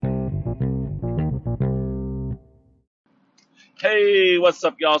Hey, what's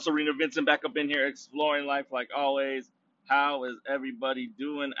up, y'all? Serena Vincent back up in here exploring life like always. How is everybody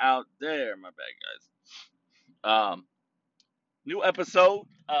doing out there? My bad, guys. New episode.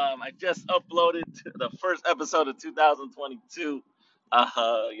 I just uploaded the first episode of 2022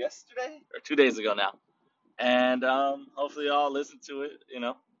 yesterday or 2 days ago now. And hopefully y'all listen to it.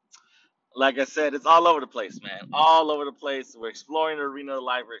 Like I said, it's all over the place, man. All over the place. We're exploring the arena of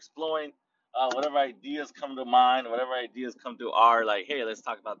life. We're exploring whatever ideas come to mind, whatever ideas come to our like, hey, let's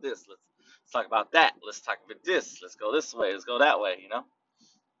talk about this. Let's talk about that. Let's talk about this. Let's go this way. Let's go that way.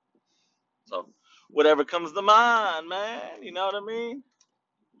 So whatever comes to mind, man. You know what I mean?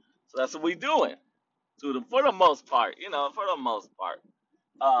 So that's what we doing. For the most part, for the most part.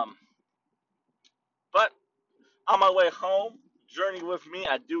 Um, but on my way home, journey with me.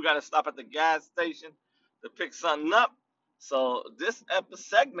 I do got to stop at the gas station to pick something up. So this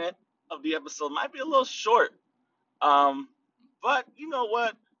segment of the episode might be a little short. Um, but you know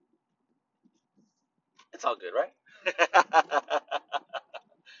what? It's all good, right?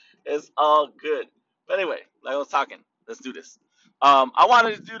 It's all good. But anyway, like I was talking, let's do this. I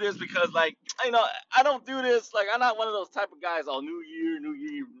wanted to do this because, like, I don't do this. Like, I'm not one of those type of guys. All New Year, New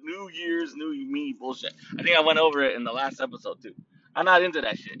Year, New Year's, New Me bullshit. I think I went over it in the last episode too. I'm not into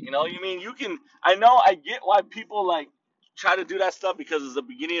that shit. You mean you can? I know I get why people like try to do that stuff because it's the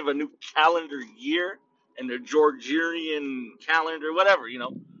beginning of a new calendar year and their Georgian calendar, whatever.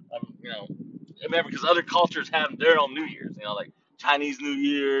 Remember because other cultures have their own New Year's. Like Chinese New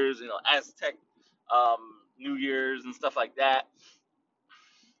Year's, Aztec New Year's and stuff like that.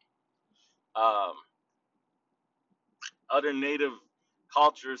 Um, Other native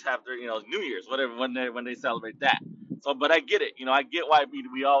cultures have their, New Year's, whatever, when they celebrate that. So, but I get it. I get why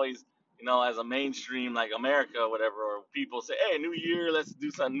we always, as a mainstream like America or whatever, or people say, hey, New Year, let's do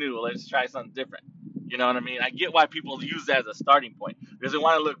something new, let's try something different. You know what I mean? I get why people use that as a starting point because they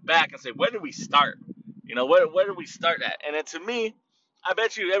want to look back and say, where did we start? Where did we start at? And then to me, I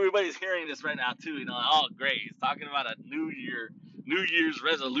bet you everybody's hearing this right now too. Oh, great, he's talking about a New Year's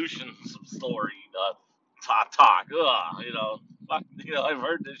resolution story. Talk. Ugh, fuck, I've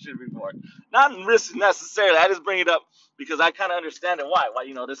heard this shit before. Not necessarily. I just bring it up because I kind of understand it. Why?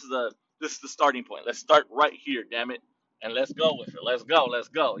 This is the starting point. Let's start right here, damn it, and let's go with it. Let's go. Let's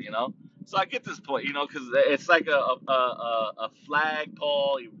go. So I get this point, because it's like a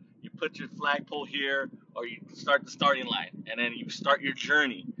flagpole. You put your flagpole here, or you start the starting line, and then you start your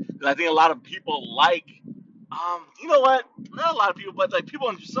journey. Because I think a lot of people like, you know what? Not a lot of people, but like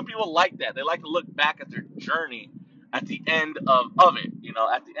some people like that. They like to look back at their journey at the end of it,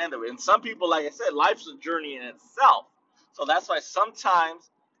 at the end of it. And some people, like I said, life's a journey in itself. So that's why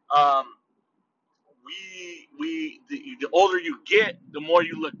sometimes um, the older you get, the more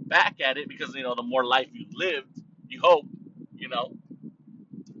you look back at it because the more life you lived, you hope, you know,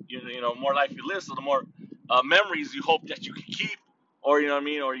 more life you live, so the more memories you hope that you can keep, or you know what I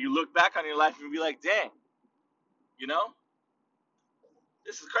mean, or you look back on your life and be like, dang, you know,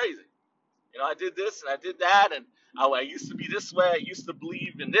 this is crazy. I did this and I did that, and I used to be this way. I used to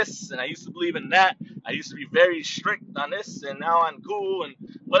believe in this, and I used to believe in that. I used to be very strict on this, and now I'm cool and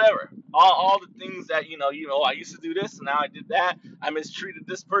whatever. All the things that I used to do this, and now I did that. I mistreated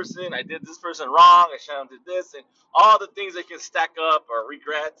this person. I did this person wrong. I shouldn't have did this, and all the things that can stack up, or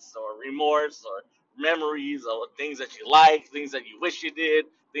regrets, or remorse, or memories, or things that you like, things that you wish you did,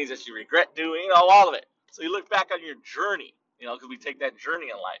 things that you regret doing. All of it. So you look back on your journey, because we take that journey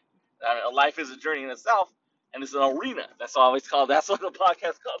in life. Life is a journey in itself, and it's an arena. That's always called. That's what the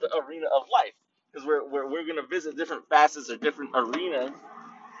podcast called, the arena of life, because we're gonna visit different facets or different arenas.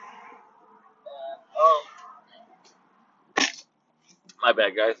 Oh, my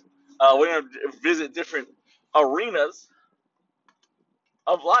bad, guys. We're gonna visit different arenas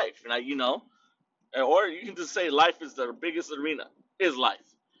of life, and or you can just say life is the biggest arena. Is life.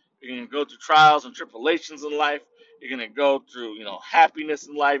 You're gonna go through trials and tribulations in life. You're gonna go through, happiness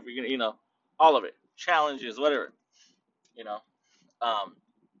in life. You're gonna, all of it, challenges, whatever, you know. Um,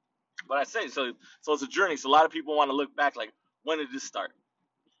 But I say so it's a journey. So a lot of people want to look back, like, when did this start,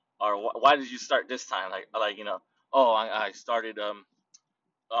 or why did you start this time? Like oh, I started on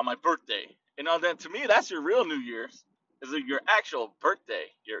my birthday. Then to me that's your real New Year's, is your actual birthday.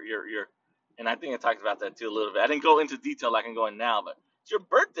 Your and I think I talked about that too a little bit. I didn't go into detail like I'm going now, but your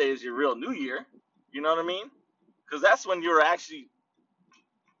birthday is your real New Year. You know what I mean? Because that's when you're actually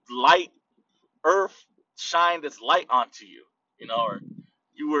light, Earth shined its light onto you. Or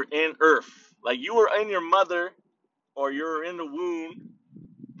you were in Earth, like you were in your mother, or you're in the womb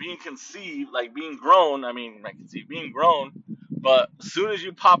being conceived, like being grown. I mean, like conceived, being grown. But as soon as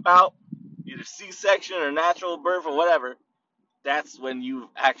you pop out, either C-section or natural birth or whatever, that's when you've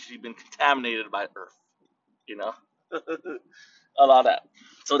actually been contaminated by Earth. You know, a lot of that.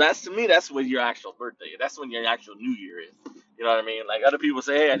 So that's, to me, that's when your actual birthday. That's when your actual New Year is. You know what I mean? Like other people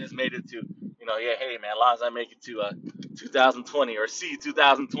say, hey, I just made it to, yeah, hey man, as long as I make it to 2020 or see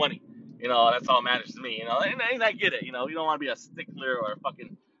 2020, that's all that matters to me. And I get it. You don't want to be a stickler or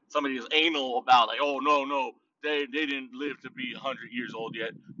fucking somebody who's anal about like, oh no no, they didn't live to be 100 years old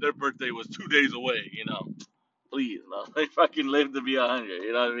yet. Their birthday was 2 days away. Please, no, they fucking live to be 100.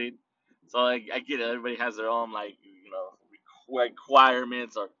 You know what I mean? So I get it. Everybody has their own like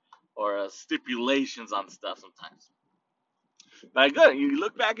requirements or stipulations on stuff sometimes. But I get it. You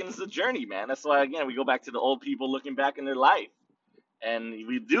look back and it's a journey, man. That's why again we go back to the old people looking back in their life, and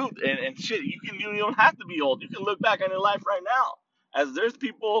we do and shit. You don't have to be old. You can look back on your life right now. As there's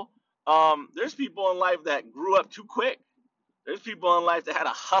people in life that grew up too quick. There's people in life that had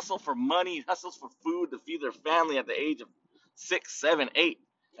to hustle for money, hustles for food to feed their family at the age of 6, 7, 8.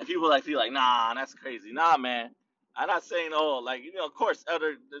 And people like feel like, nah, that's crazy. Nah, man. I'm not saying, oh, like, of course,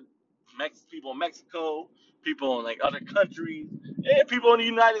 other people in Mexico, people in like other countries, and people in the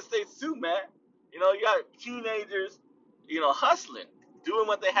United States too, man. You got teenagers, hustling, doing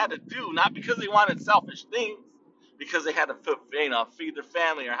what they had to do, not because they wanted selfish things, because they had to feed their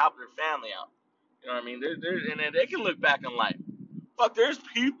family or help their family out. You know what I mean? And they can look back on life. Fuck, there's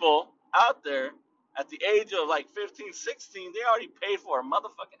people out there at the age of like 15, 16, they already paid for a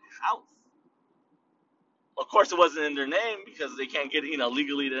motherfucking house. Of course, it wasn't in their name because they can't get,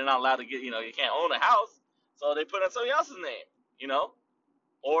 legally they're not allowed to get, you can't own a house. So they put it in somebody else's name, you know?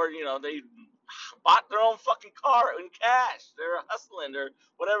 Or, they bought their own fucking car in cash. They're hustling. They're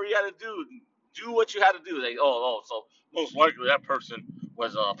whatever you had to do. Do what you had to do. So most likely that person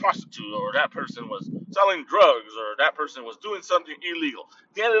was a prostitute, or that person was selling drugs, or that person was doing something illegal.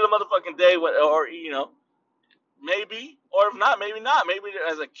 At the end of the motherfucking day, or maybe, or if not, maybe not. Maybe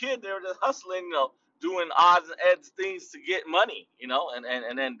as a kid they were just hustling, doing odds and ends things to get money,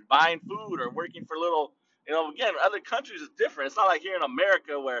 and then buying food or working for little, again, other countries is different. It's not like here in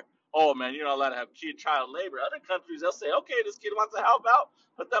America where, oh man, you're not allowed to have child labor. Other countries they'll say, okay, this kid wants to help out,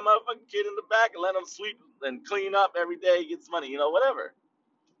 put that motherfucking kid in the back and let him sweep and clean up every day, he gets money, whatever.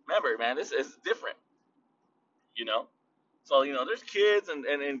 Remember, man, this is different, you know. So, there's kids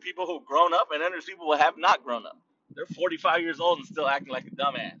and people who've grown up, and then there's people who have not grown up. They're 45 years old and still acting like a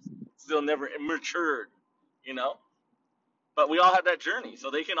dumbass, still never matured, you know. But we all have that journey,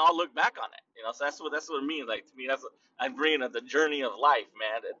 so they can all look back on it, So that's what it means. Like to me, I'm bringing up the journey of life,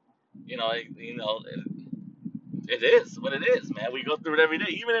 man. That, it is what it is, man. We go through it every day.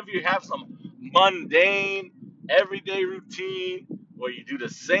 Even if you have some mundane, everyday routine where you do the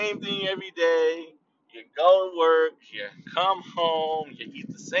same thing every day, you go to work, you come home, you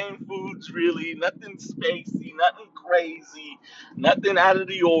eat the same foods, really, nothing spacey, nothing crazy, nothing out of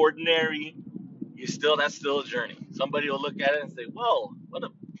the ordinary. That's still a journey. Somebody will look at it and say, "Whoa, what a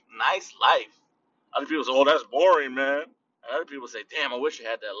nice life." Other people say, "Oh, that's boring, man." And other people say, "Damn, I wish I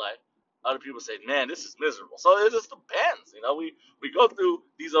had that life." Other people say, "Man, this is miserable." So it just depends. We go through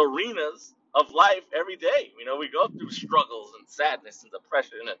these arenas of life every day. We go through struggles and sadness and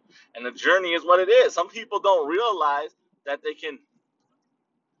depression, and the journey is what it is. Some people don't realize that they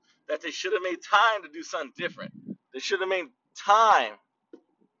should have made time to do something different. They should have made time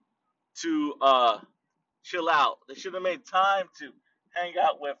to chill out. They should have made time to hang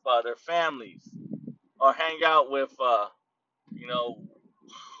out with their families, or hang out with, you know,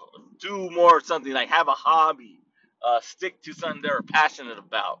 do more something like have a hobby, stick to something they're passionate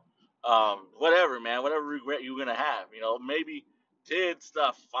about. Whatever, man, whatever regret you're gonna have, maybe did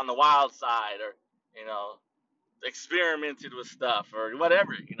stuff on the wild side, or experimented with stuff, or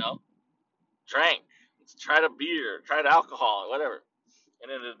whatever, drank, tried a beer, tried alcohol, whatever. At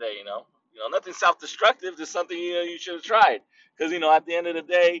the end of the day, nothing self-destructive, just something you should have tried. Because at the end of the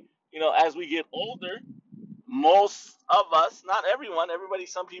day, as we get older, most of us, not everyone, everybody,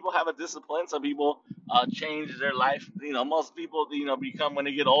 some people have a discipline, some people change their life. Most people, become, when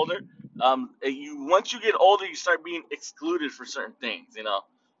they get older, once you get older, you start being excluded for certain things.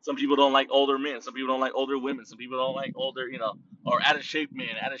 Some people don't like older men, some people don't like older women, some people don't like older, or out of shape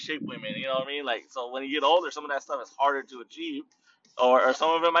men, out of shape women. You know what I mean? Like, so when you get older, some of that stuff is harder to achieve, or some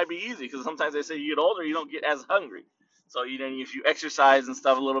of it might be easy, because sometimes they say you get older, you don't get as hungry. So if you exercise and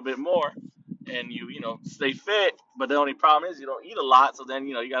stuff a little bit more, and you stay fit, but the only problem is you don't eat a lot, so then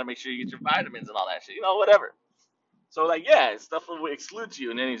you got to make sure you get your vitamins and all that shit, whatever. So like, yeah, stuff will exclude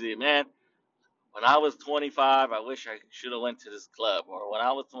you, and then you say, man, when I was 25, I wish I should have went to this club, or when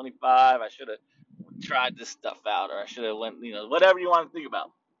I was 25, I should have tried this stuff out, or I should have went, whatever you want to think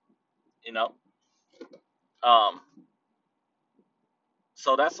about, you know. Um,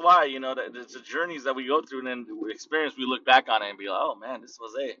 So that's why, that it's the journeys that we go through, and then the experience we look back on it and be like, oh man, this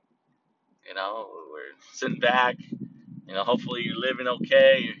was it. We're sitting back. Hopefully you're living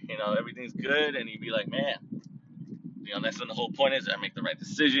okay. Everything's good, and you'd be like, man, that's when the whole point is. I make the right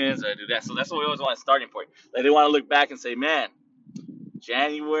decisions. I do that. So that's what we always want a starting point. Like they want to look back and say, man,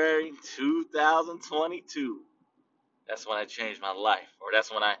 January 2022. That's when I changed my life, or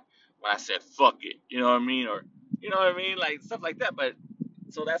that's when I said fuck it. You know what I mean? Or like stuff like that. But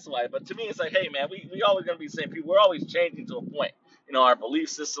so that's why. But to me, it's like, hey man, we always gonna be the same people. We're always changing to a point. Our belief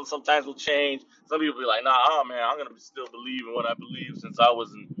system sometimes will change. Some people be like, nah, oh man, I'm gonna still believe in what I believe since I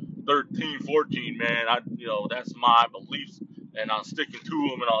was in 13, 14, man. That's my beliefs, and I'm sticking to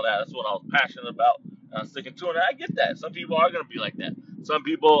them and all that. That's what I was passionate about. And I'm sticking to it. And I get that. Some people are gonna be like that. Some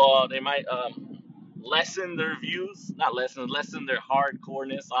people, they might lessen their views, not lessen their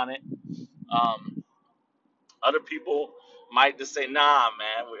hardcoreness on it. Um, Other people might just say, "Nah,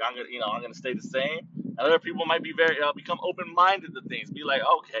 man, I'm gonna stay the same." And other people might be very become open-minded to things, be like,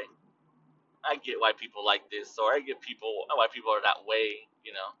 "Okay, I get why people like this, or I get why people are that way,"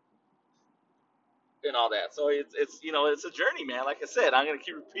 and all that. So it's a journey, man. Like I said, I'm gonna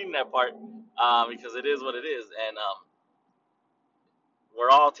keep repeating that part because it is what it is, and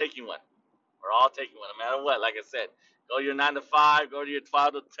we're all taking one. We're all taking one, no matter what. Like I said, go to your 9 to 5, go to your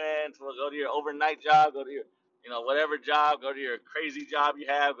 12 to 10, go to your overnight job, go to your, whatever job, go to your crazy job you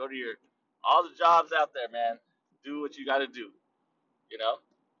have, go to your, all the jobs out there, man. Do what you got to do. You know,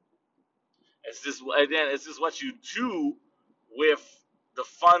 it's just what you do with the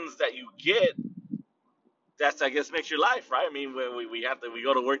funds that you get. That's, I guess, makes your life, right? I mean, we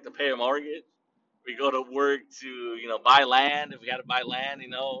go to work to pay a mortgage. We go to work to, buy land if we got to buy land.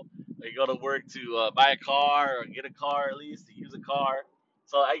 We go to work to buy a car or get a car at least to use a car.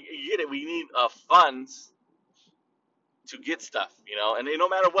 So I get it. We need funds to get stuff, and no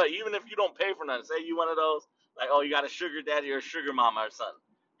matter what, even if you don't pay for nothing, say you one of those like, oh, you got a sugar daddy or a sugar mama or something,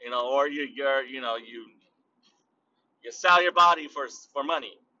 or you sell your body for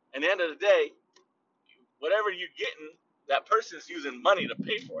money. At the end of the day, whatever you're getting, that person's using money to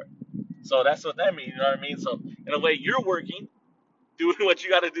pay for it. So that's what that means. You know what I mean? So in a way, you're working, doing what you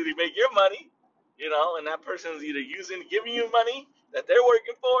got to do to make your money, and that person's either giving you money that they're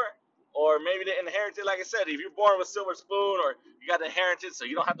working for, or maybe they inherited. Like I said, if you're born with a silver spoon, or you got inherited, so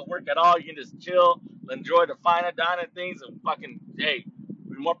you don't have to work at all, you can just chill, enjoy the fine dining things, and fucking, hey,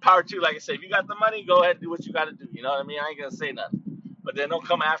 more power to you. Like I said, if you got the money, go ahead and do what you got to do. You know what I mean? I ain't gonna say nothing. But then don't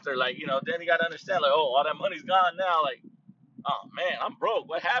come after, like, then you got to understand, like, oh, all that money's gone now. Like, oh man, I'm broke.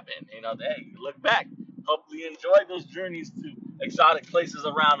 What happened? Hey, look back. Hopefully you enjoyed those journeys to exotic places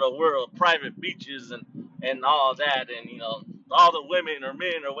around the world, private beaches and all that, and all the women or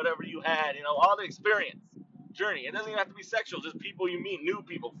men or whatever you had, all the experience journey. It doesn't even have to be sexual, just people you meet, new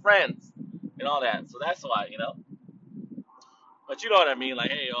people, friends, and all that. So that's why. But you know what I mean?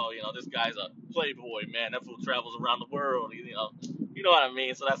 Like, hey, oh, this guy's a playboy, man. That fool travels around the world, You know what I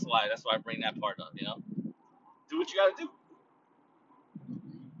mean? So that's why I bring that part up. Do what you got to do.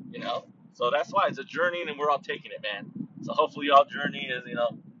 you know. So that's why it's a journey, and we're all taking it, man. So hopefully, our journey is,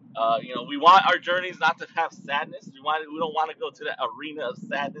 we want our journeys not to have sadness. We don't want to go to that arena of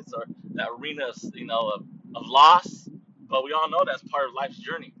sadness or that arena of, of loss. But we all know that's part of life's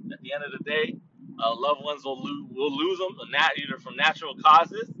journey. At the end of the day, loved ones will lose them, either from natural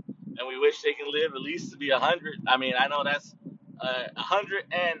causes, and we wish they can live at least to be 100. I mean, I know that's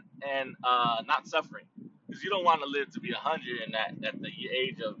 100 and not suffering, because you don't want to live to be 100 and that at the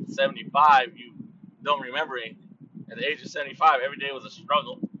age of 75 you don't remember anything. At the age of 75, every day was a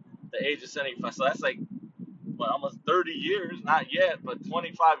struggle. At the age of 75, so that's like almost 30 years, not yet, but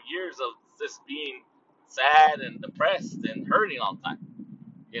 25 years of just being sad and depressed and hurting all the time,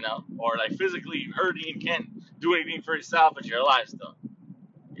 or like physically hurting and can't do anything for yourself, but you're alive still.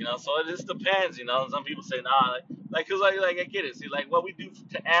 So it just depends. Some people say, nah, cause like I get it. See, like what we do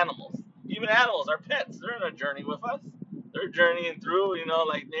to animals, even animals, our pets, they're on a journey with us. They're journeying through.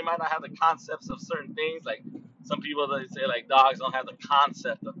 Like they might not have the concepts of certain things. Like some people, they say, like dogs don't have the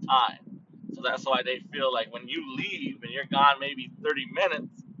concept of time. So that's why they feel like when you leave and you're gone maybe 30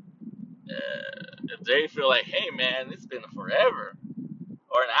 minutes, they feel like, hey man, it's been forever,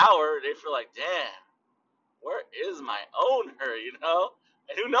 or an hour. They feel like, damn, where is my owner?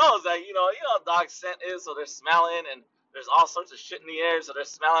 And who knows? Like, dog scent is, so they're smelling, and there's all sorts of shit in the air, so they're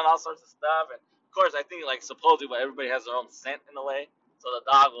smelling all sorts of stuff. And of course, I think, like, supposedly, everybody has their own scent in a way. So the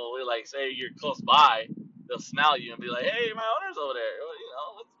dog will be like, say you're close by, they'll smell you and be like, hey, my owner's over there.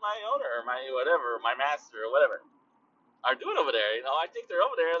 What's my owner, or my whatever, or my master, or whatever are doing over there? I think they're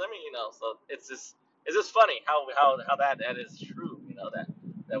over there. Let me. So it's just funny how that is true. That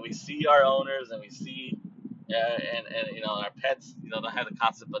that we see our owners and we see and our pets, don't have the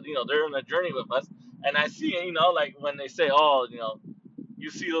concept, but they're on a journey with us. And I see, like when they say, oh, you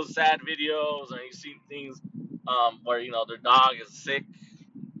see those sad videos or you see things where their dog is sick,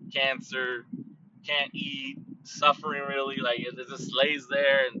 cancer, can't eat, suffering really, like it just lays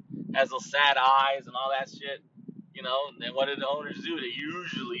there and has those sad eyes and all that shit. And what do the owners do? They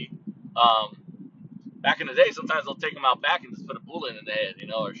usually, um, back in the day, sometimes they'll take them out back and just put a bullet in the head,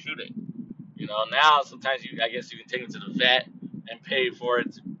 or shoot it. Now sometimes I guess you can take them to the vet and pay for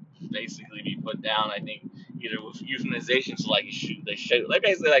it to basically be put down. I think either with euthanization, so like they shoot, like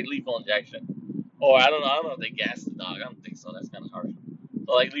basically like lethal injection, or I don't know if they gas the dog. I don't think so. That's kind of harsh.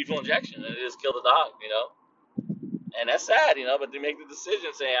 So like lethal injection, and they just kill the dog. And that's sad, But they make the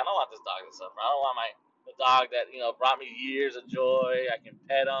decision saying, I don't want this dog to suffer. I don't want the dog that brought me years of joy. I can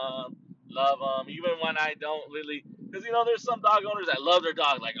pet him, love him, even when I don't really. Because there's some dog owners that love their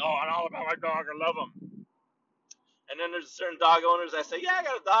dog, like, oh, I'm all about my dog, I love him. And then there's certain dog owners that say, yeah, I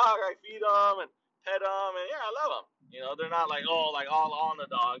got a dog, I feed him and pet him, and yeah, I love him. They're not like, oh, like all on the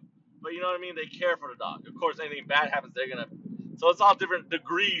dog, but you know what I mean. They care for the dog. Of course, anything bad happens, they're gonna. So it's all different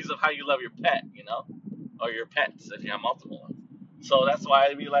degrees of how you love your pet. Or your pets if you have multiple ones. So that's why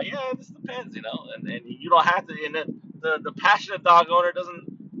I'd be like, yeah, this depends. And you don't have to. And then the passionate dog owner doesn't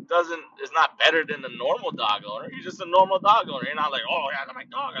is not better than the normal dog owner. You're just a normal dog owner. You're not like, oh yeah, I love my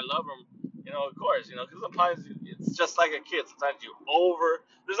dog, I love him. Of course, because sometimes it's just like a kid. Sometimes you over.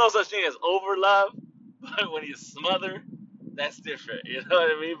 There's no such thing as over love, but when you smother, that's different. You know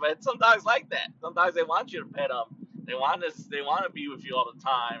what I mean? But some dogs like that. Some dogs they want you to pet them. They want to. They want to be with you all the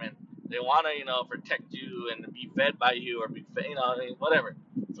time, and they want to, protect you and be fed by you or be fed, I mean, whatever.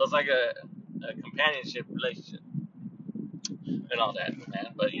 So it's like a companionship relationship and all that, man.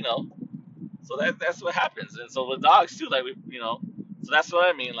 But so that's what happens. And so with dogs too, like so that's what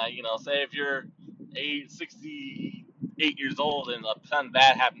I mean. Like say if you're 68 years old and something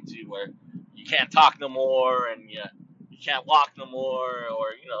bad happened to you where you can't talk no more and you can't walk no more,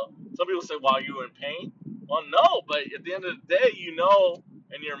 or some people say, well, you were in pain. Well, no, but at the end of the day,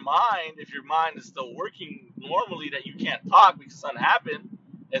 in your mind, if your mind is still working normally, that you can't talk because something happened,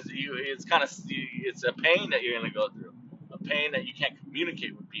 it's kind of it's a pain that you're gonna go through, a pain that you can't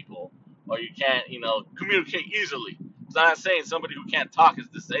communicate with people, or you can't communicate easily. So I'm not saying somebody who can't talk is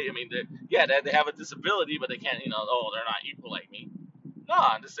disabled. I mean, they have a disability, but they can't oh, they're not equal like me. No,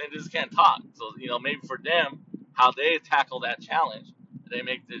 I'm just saying they just can't talk. So maybe for them, how they tackle that challenge, they're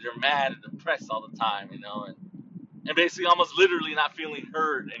mad and depressed all the time, and basically almost literally not feeling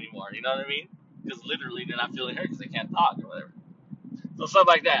heard anymore. You know what I mean? Because literally they're not feeling heard because they can't talk or whatever. So stuff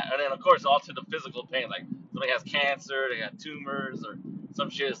like that, and then of course all to the physical pain, like somebody has cancer, they got tumors, or some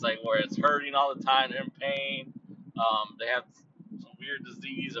shit is like where it's hurting all the time, they're in pain. They have some weird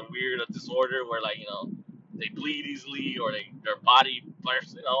disease or weird disorder where like they bleed easily or their body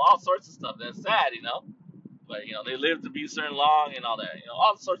bursts, all sorts of stuff. That's sad. But they live to be certain long and all that,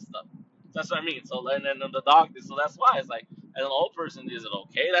 all sorts of stuff. That's what I mean. So and then the doctor, so that's why it's like, as an old person, is it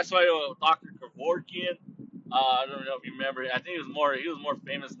okay? That's why Dr. Kevorkian, I don't know if you remember. I think he was more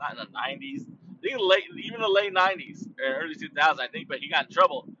famous not in the 90s. I think even the late 90s or early 2000s, I think. But he got in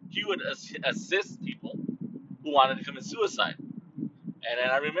trouble. He would assist people who wanted to commit suicide. And then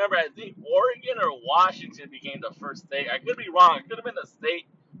I remember, I think Oregon or Washington became the first state. I could be wrong. It could have been the state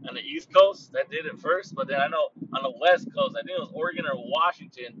on the East Coast that did it first. But then I know on the West Coast, I think it was Oregon or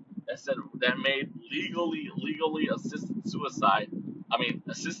Washington that made legally assisted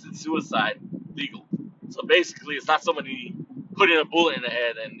suicide legal. So basically, it's not somebody putting a bullet in the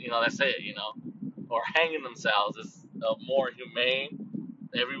head and that's it, or hanging themselves. It's more humane.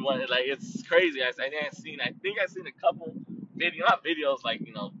 Everyone, like, it's crazy. I think I've seen a couple not videos like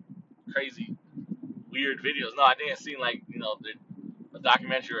crazy weird videos. No, I think I've seen like a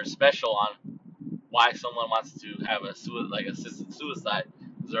documentary or a special on why someone wants to have assisted suicide.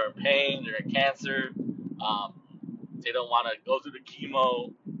 Because they're in pain, they're in cancer, um, they don't want to go through the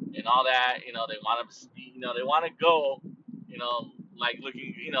chemo and all that. They want to they want to go, like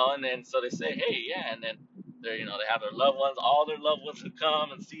looking, and then so they say, hey, yeah, and then they have their loved ones, all their loved ones to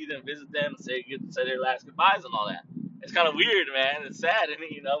come and see them, visit them, and say their last goodbyes and all that. It's kind of weird, man. It's sad,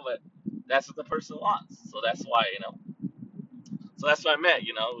 but that's what the person wants. So that's why, So that's what I meant,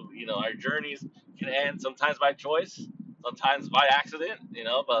 our journeys can end sometimes by choice, sometimes by accident,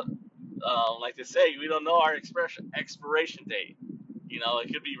 but like they say, we don't know our expiration date.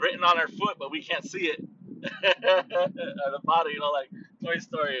 It could be written on our foot, but we can't see it. At the bottom, like Toy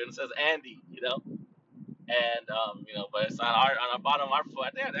Story, and it says Andy, and but it's on the bottom of our foot. I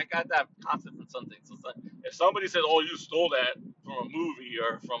think I got that concept from something. So if somebody says, "Oh, you stole that from a movie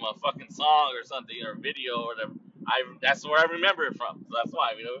or from a fucking song or something or video or whatever. That's where I remember it from. So that's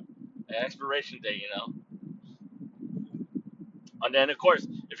why, expiration date, And then, of course,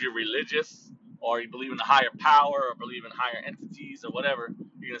 if you're religious or you believe in a higher power or believe in higher entities or whatever,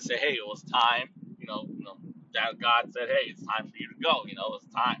 you're gonna say, hey, it was time. That God said, hey, it's time for you to go.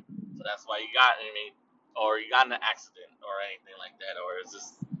 It's time. So that's why you got, or you got in an accident or anything like that, or it's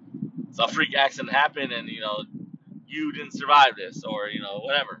just some freak accident happened and you didn't survive this, or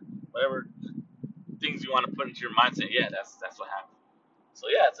whatever things you want to put into your mindset. Yeah, that's what happened. So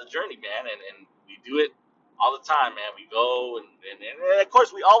yeah, it's a journey, man, and we do it all the time, man. We go and of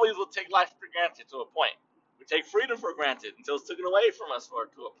course we always will take life for granted to a point. We take freedom for granted until it's taken away from us for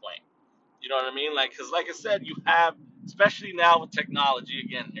to a point. You know what I mean? Like, because like I said, you have, especially now with technology.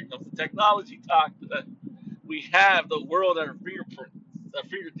 Again, here comes the technology talk. We have the world at our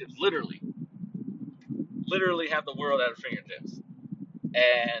fingertips, literally have the world at our fingertips.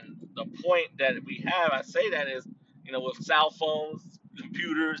 And the point that we have, I say that is, with cell phones,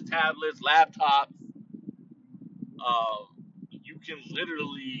 computers, tablets, laptops, you can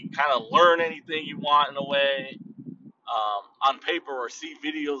literally kind of learn anything you want in a way on paper or see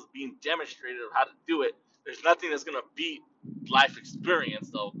videos being demonstrated of how to do it. There's nothing that's going to beat life experience,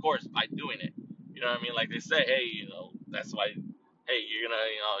 though, of course, by doing it. You know what I mean? Like they say, hey, that's why, hey, you're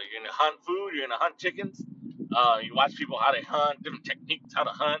gonna hunt food, you're gonna hunt chickens. You watch people how they hunt, different techniques how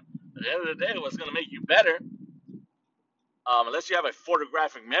to hunt. At the end of the day, what's gonna make you better, unless you have a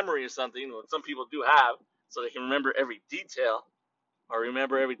photographic memory or something, what some people do have, so they can remember every detail or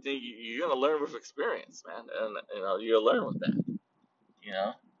remember everything. You're gonna learn with experience, man, and you'll learn with that. You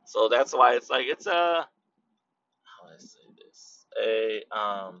know, so that's why it's like it's a, how do I say this,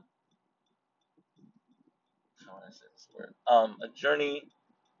 how do I say this word, a journey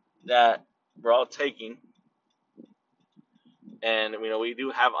that we're all taking, and we do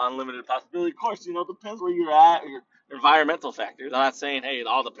have unlimited possibility. Of course, depends where you're at, your environmental factors. I'm not saying, hey, it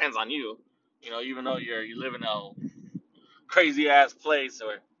all depends on you. Even though you live in a crazy ass place,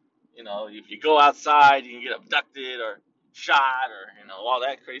 or if you go outside, you can get abducted or shot, or all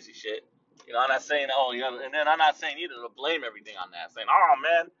that crazy shit. I'm not saying, oh, and then I'm not saying either to blame everything on that, saying, oh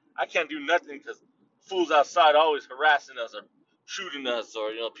man, I can't do nothing because fools outside always harassing us or shooting us,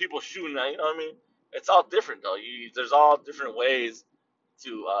 or people shooting us. You know what I mean? It's all different though. There's all different ways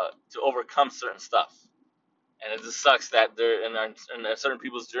to overcome certain stuff, and it just sucks that in certain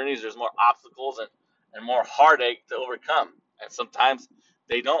people's journeys there's more obstacles and more heartache to overcome, and sometimes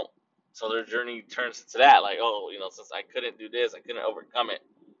they don't. So their journey turns into that, like, oh, since I couldn't do this, I couldn't overcome it.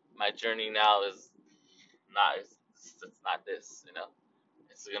 My journey now is not it's not this,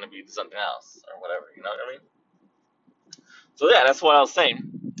 it's gonna be something else or whatever. You know what I mean? So yeah, that's what I was saying.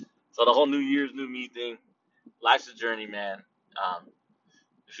 So the whole New Year's, new me thing, life's a journey, man. Um,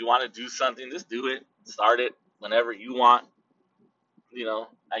 if you want to do something, just do it. Start it whenever you want.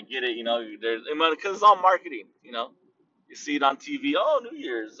 I get it. There's because it's all marketing. You see it on TV. Oh, New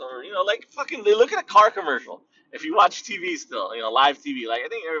Year's, or like fucking. They look at a car commercial. If you watch TV still, live TV, like I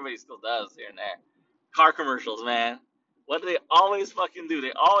think everybody still does here and there. Car commercials, man. What do they always fucking do?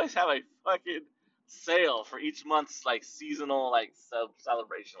 They always have a fucking sale for each month's like seasonal like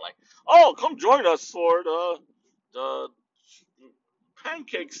celebration. Like, oh, come join us for the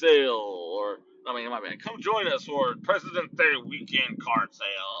pancake sale, or I mean, my bad. Come join us for President's Day weekend card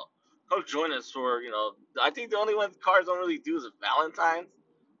sale. Come join us for I think the only one cards don't really do is Valentine's.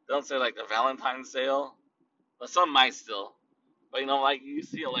 They don't say like the Valentine's sale, but some might still. But like you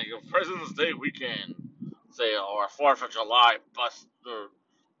see like a President's Day weekend sale or 4th of July bust or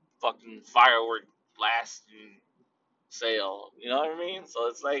fucking firework blast sale. You know what I mean? So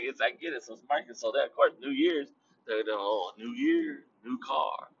it's like I get it. So it's marketing. So that of course New Year's, they're oh, New Year, new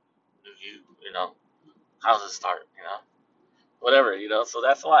car, new you. How's it start? Whatever. So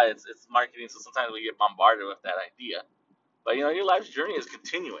that's why it's marketing. So sometimes we get bombarded with that idea. But your life's journey is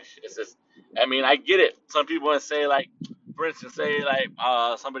continuous. It's just, I mean, I get it. Some people want to say like, for instance, say like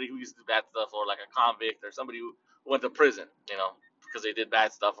somebody who used to do bad stuff, or like a convict, or somebody who went to prison, because they did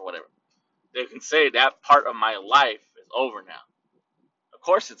bad stuff or whatever. They can say that part of my life is over now. Of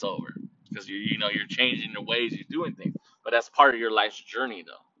course, it's over because you're changing the ways you're doing things. But that's part of your life's journey,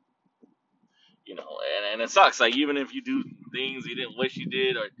 though. And it sucks. Like even if you do things you didn't wish you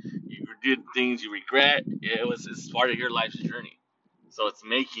did, or you did things you regret, it's part of your life's journey. So it's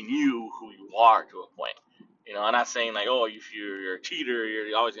making you who you are to a point. I'm not saying like, oh, if you're a cheater,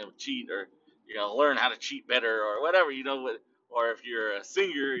 you're always gonna cheat, or you're gonna learn how to cheat better, or whatever. Or if you're a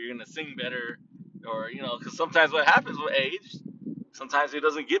singer, you're gonna sing better, or because sometimes what happens with age, sometimes it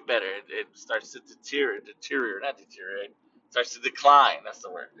doesn't get better. It starts to deteriorate, not deteriorate. Starts to decline. That's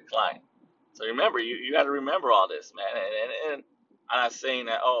the word, decline. So remember, you got to remember all this, man. And I'm not saying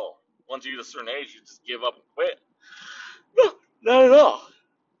that, oh, once you get a certain age, you just give up and quit. No, not at all.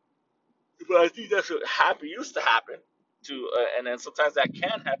 But I think that's what used to happen. And then sometimes that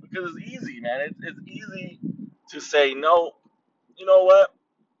can happen because it's easy, man. It's easy to say no. You know what?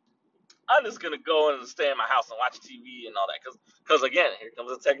 I'm just gonna go and stay in my house and watch TV and all that. Because again, here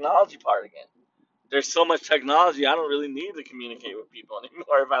comes the technology part again. There's so much technology. I don't really need to communicate with people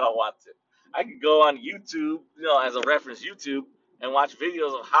anymore if I don't want to. I can go on YouTube, as a reference, YouTube, and watch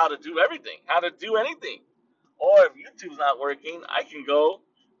videos of how to do everything, how to do anything. Or if YouTube's not working, I can go.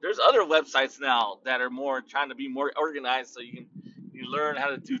 There's other websites now that are more trying to be more organized, so you learn how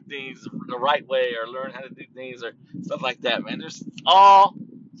to do things the right way, or learn how to do things or stuff like that. Man, there's all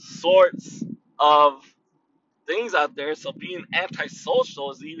sorts of things out there. So being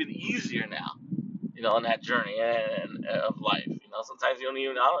antisocial is even easier now, on that journey of life. Sometimes you don't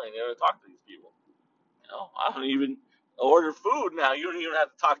even I don't even talk to these people. I don't even order food now. You don't even have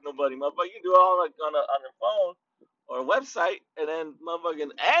to talk to nobody, motherfucker. You can do it all like on your phone or a website, and then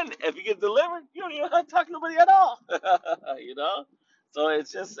motherfucking, and if you get delivered, you don't even have to talk to nobody at all. you know. So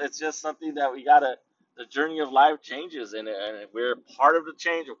it's just something that we gotta. The journey of life changes, and we're part of the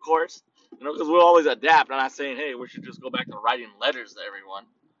change, of course. Because we'll always adapt. I'm not saying, hey, we should just go back to writing letters to everyone.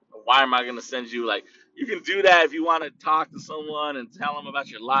 Why am I gonna send you like? You can do that if you want to talk to someone and tell them about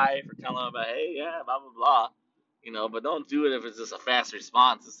your life, or tell them about, hey, yeah, blah blah blah. But don't do it if it's just a fast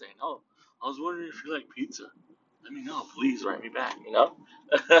response to saying, oh, I was wondering if you like pizza. Let me know, please write me back. No,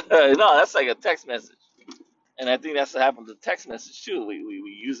 that's like a text message, and I think that's what happened to text message too. We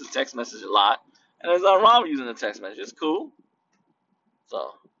use the text message a lot, and there's nothing wrong with using the text message. It's cool.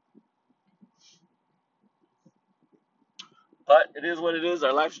 So, but it is what it is.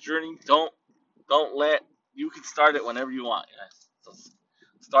 Our life's journey. Don't let you can start it whenever you want. Yes. So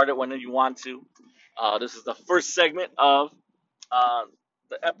start it whenever you want to. This is the first segment of uh,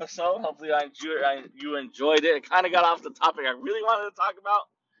 the episode. Hopefully, you enjoyed it. It kind of got off the topic I really wanted to talk about,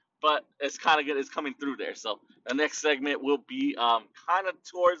 but it's kind of good. It's coming through there. So the next segment will be kind of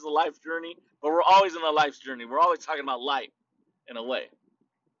towards the life journey, but we're always in a life journey. We're always talking about life in a way.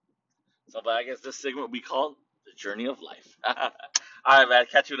 So, but I guess this segment will be called the journey of life. All right, man.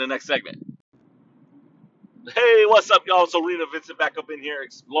 Catch you in the next segment. Hey, what's up, y'all? So Rena Vincent back up in here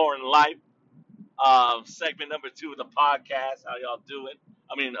exploring life. Segment number 2 of the podcast. How y'all doing?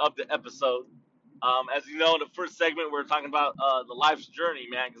 Of the episode. As you know, in the first segment, we're talking about the life's journey,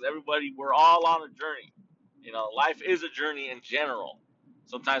 man, because we're all on a journey. Life is a journey in general.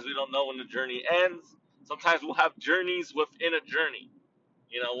 Sometimes we don't know when the journey ends. Sometimes we'll have journeys within a journey.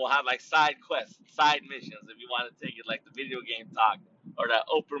 We'll have like side quests, side missions, if you want to take it like the video game talk, or that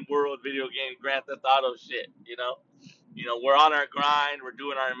open world video game Grand Theft Auto shit. We're on our grind. We're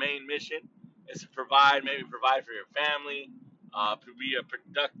doing our main mission. Is to provide for your family, to be a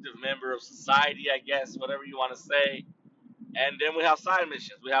productive member of society, I guess, whatever you want to say. And then we have side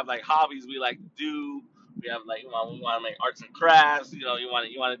missions. We have like hobbies we like to do. We have like we want to make arts and crafts. You want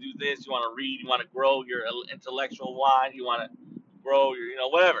to do this. You want to read. You want to grow your intellectual wine. You want to grow your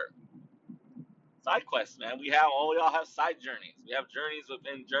whatever. Side quests, man. We all have side journeys. We have journeys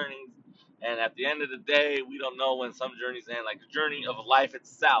within journeys, and at the end of the day, we don't know when some journeys end. Like the journey of life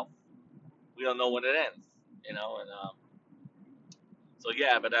itself, we don't know when it ends. And so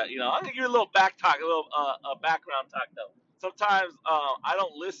yeah, but I'm gonna give you a little back talk, a little background talk though. Sometimes I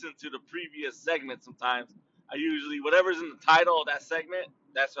don't listen to the previous segment. Sometimes I usually whatever's in the title of that segment,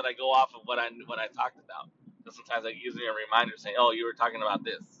 that's what I go off of what I talked about. So sometimes I use me a reminder saying, "Oh, you were talking about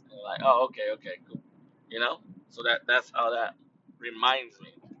this," and you're like, "Oh, okay, cool," So that's how that reminds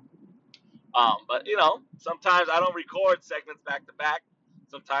me. But sometimes I don't record segments back to back.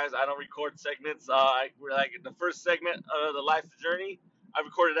 Sometimes I don't record segments. We're like the first segment of the life journey. I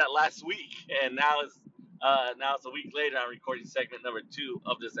recorded that last week, and now it's a week later. I'm recording segment number 2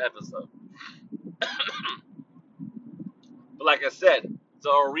 of this episode. But like I said, it's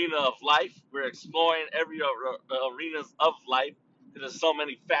an arena of life. We're exploring every arenas of life. There's so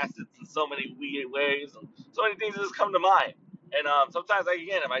many facets and so many weird ways and so many things that just come to mind. And sometimes,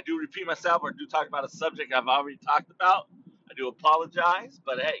 again, if I do repeat myself or do talk about a subject I've already talked about, I do apologize.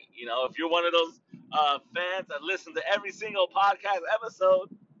 But hey, if you're one of those fans that listen to every single podcast episode,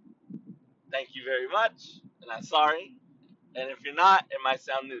 thank you very much. And I'm sorry. And if you're not, it might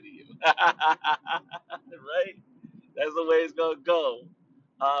sound new to you. Right? That's the way it's going to go.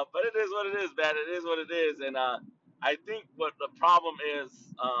 But it is what it is, man. It is what it is. And I think what the problem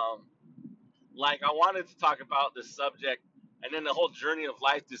is, like I wanted to talk about this subject, and then the whole journey of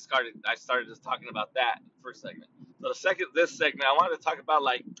life I started just talking about that in the first segment. So this segment, I wanted to talk about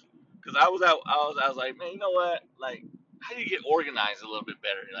like, because I was like, man, you know what? Like, how do you get organized a little bit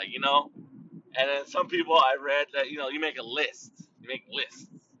better? Like, And then some people I read that you make a list, you make lists,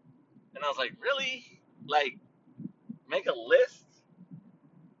 and I was like, really? Like, make a list?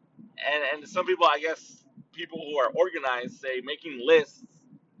 And some people, I guess, people who are organized say making lists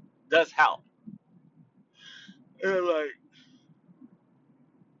does help. And I'm like,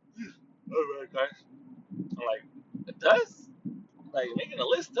 all right, guys. I'm like, it does? Like, making a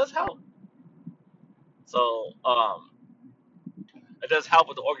list does help. So, it does help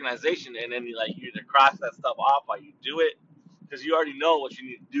with the organization, and then you either cross that stuff off while you do it, because you already know what you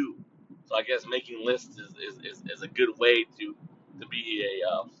need to do. So I guess making lists is a good way to be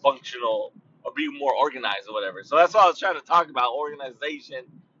a functional or be more organized or whatever. So that's what I was trying to talk about: organization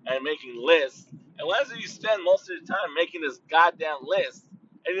and making lists. And why do you spend most of the time making this goddamn list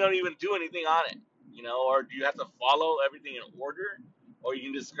and you don't even do anything on it? Or do you have to follow everything in order, or you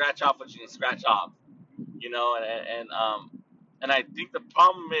can just scratch off what you can scratch off? And I think the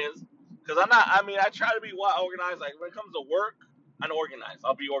problem is because I'm not. I mean, I try to be organized. Like when it comes to work, I'm organized.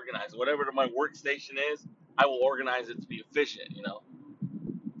 I'll be organized. Whatever my workstation is, I will organize it to be efficient.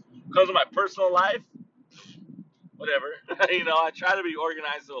 Because of my personal life, whatever. I try to be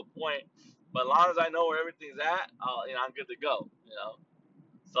organized to a point, but as long as I know where everything's at, I'm good to go.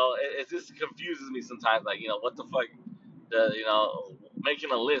 So it just confuses me sometimes. Like, what the fuck?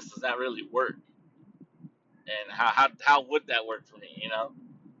 Making a list does not really work. And how would that work for me?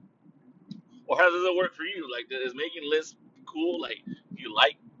 Or how does it work for you? Like, is making lists cool? Like, do you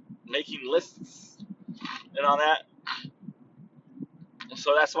like making lists and all that?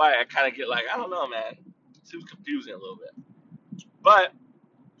 So that's why I kind of get like, I don't know, man. It seems confusing a little bit. But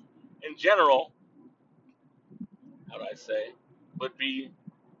in general, how do I say, would be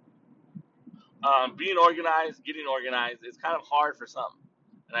being organized, getting organized. It's kind of hard for some.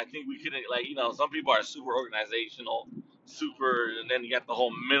 And I think we couldn't, like, some people are super organizational, and then you got the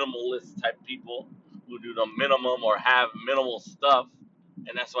whole minimalist type people who do the minimum or have minimal stuff,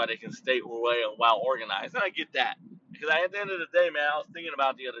 and that's why they can stay away while organized. And I get that. Because at the end of the day, man, I was thinking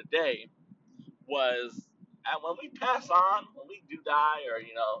about the other day was when we pass on, when we do die,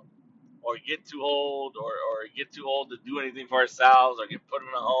 or get too old, or get too old to do anything for ourselves, or get put in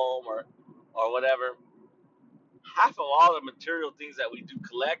a home, or whatever, half of all the material things that we do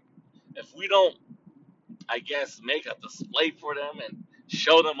collect, if we don't, I guess, make a display for them and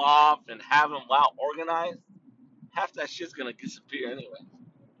show them off and have them well organized, half that shit's gonna disappear anyway.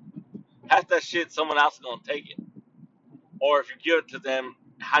 Half that shit, someone else is gonna take it. Or if you give it to them,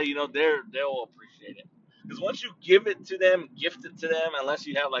 how do you know they'll appreciate it? Because once you give it to them, gift it to them, unless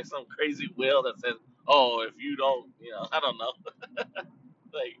you have like some crazy will that says, "Oh, if you don't, I don't know,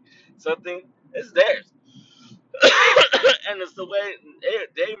 like something, it's theirs." And it's the way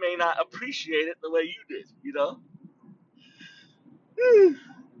they may not appreciate it the way you did.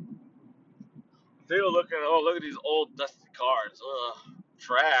 They were looking, oh, look at these old dusty cars,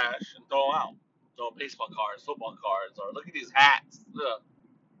 trash, and throw them out. Throw baseball cards, football cards, or look at these hats. Ugh,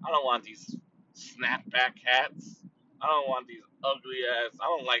 I don't want these snapback hats. I don't want these ugly ass. I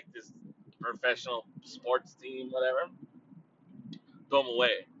don't like this professional sports team, whatever. Throw them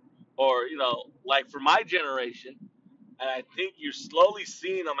away. Or like for my generation, and I think you're slowly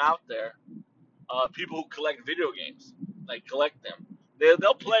seeing them out there. People who collect video games, like collect them.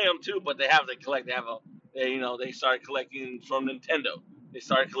 They'll play them too, but they collect. They started collecting from Nintendo. They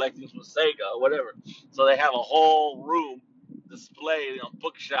started collecting from Sega or whatever. So they have a whole room displayed on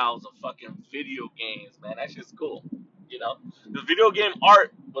bookshelves of fucking video games. Man, that shit's cool. The video game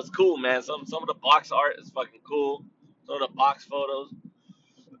art was cool, man. Some of the box art is fucking cool. Some of the box photos.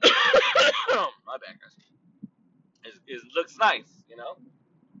 My bad, guys. It looks nice.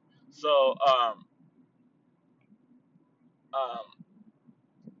 So um,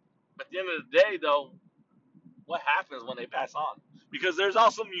 at the end of the day, though, what happens when they pass on? Because there's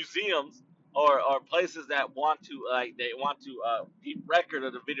also museums or places that want to keep record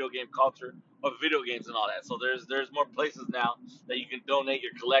of the video game culture of video games and all that. So there's more places now that you can donate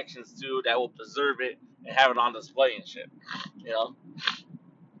your collections to that will preserve it and have it on display and shit. You know,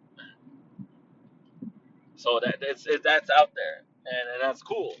 so that's out there, and that's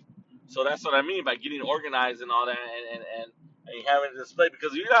cool. So that's what I mean by getting organized and all that, and having a display.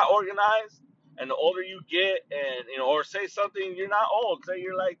 Because if you're not organized, and the older you get, and or say something, you're not old. Say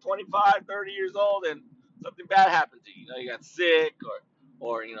you're like 25, 30 years old, and something bad happened to you. You got sick,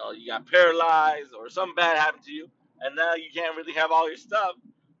 or you got paralyzed, or something bad happened to you, and now you can't really have all your stuff,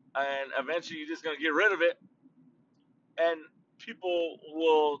 and eventually you're just gonna get rid of it, and people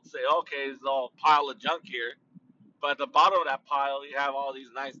will say, okay, there's all pile of junk here. But at the bottom of that pile, you have all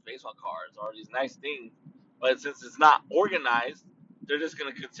these nice baseball cards or these nice things. But since it's not organized, they're just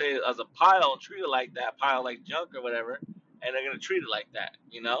gonna consider it as a pile and treat it like that, pile like junk or whatever, and they're gonna treat it like that,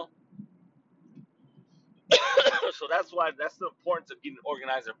 you know. So that's the importance of getting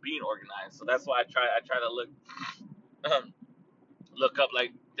organized or being organized. So that's why I try to look up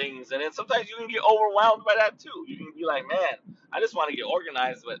like things, and then sometimes you can get overwhelmed by that too. You can be like, man, I just want to get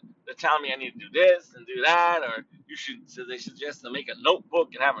organized, but they're telling me I need to do this and do that, or you should. So they suggest to make a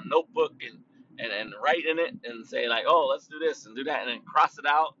notebook and have a notebook and write in it and say like, oh, let's do this and do that, and then cross it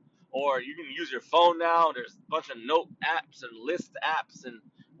out. Or you can use your phone now. There's a bunch of note apps and list apps and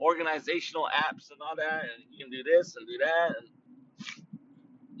organizational apps and all that, and you can do this and do that, and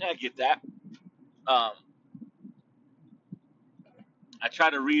yeah, I get that. Um, I try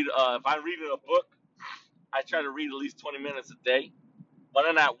to read. If I'm reading a book, I try to read at least 20 minutes a day. When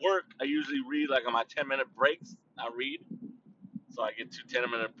I'm at work, I usually read like on my 10-minute breaks. I read, so I get two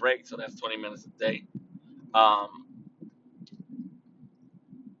 10-minute breaks, so that's 20 minutes a day. Um,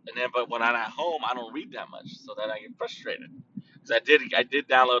 and then, but when I'm at home, I don't read that much, so then I get frustrated. Because I did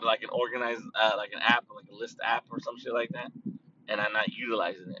download like an organized, like an app, like a list app or some shit like that, and I'm not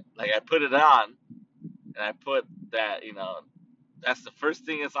utilizing it. Like I put it on, and I put that, that's the first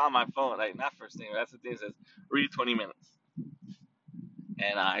thing that's on my phone. Like not first thing, but that's the thing that says read 20 minutes.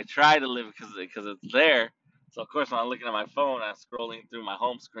 And I try to live because it's there. So of course, when I'm looking at my phone, I'm scrolling through my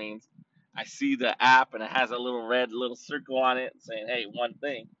home screens. I see the app and it has a little red little circle on it saying, "Hey, one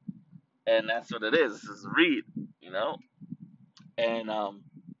thing," and that's what it is. This is read, you know. And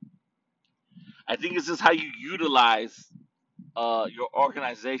I think it's just how you utilize your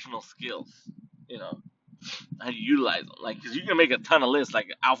organizational skills, you know, how you utilize them. Like, because you can make a ton of lists,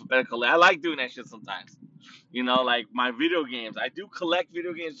 like alphabetical. I like doing that shit sometimes. Like my video games. I do collect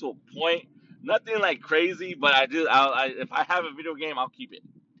video games to a point. Nothing like crazy, but I do. If I have a video game, I'll keep it,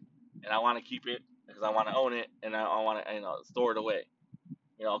 and I want to keep it because I want to own it, and I want to store it away.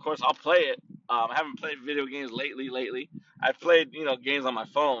 Of course, I'll play it. I haven't played video games lately. I've played games on my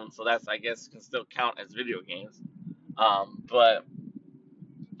phone, so that's I guess can still count as video games. But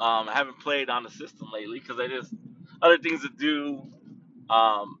I haven't played on the system lately because I just other things to do.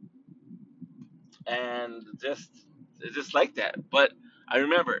 Um, and it's just like that. But I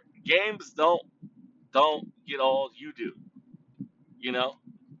remember games don't get old. You do, you know.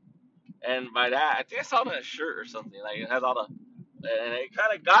 And by that, I think I saw it on a shirt or something. Like it has all the, and it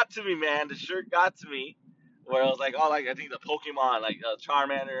kind of got to me, man. The shirt got to me, where I was like, oh, like I think the Pokemon, like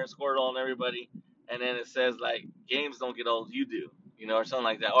Charmander and Squirtle and everybody, and then it says like games don't get old. You do, or something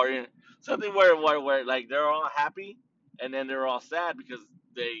like that, or something where like they're all happy, and then they're all sad because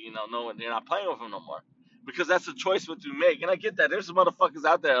they know they're not playing with them no more. Because that's a choice what you make, and I get that. There's some motherfuckers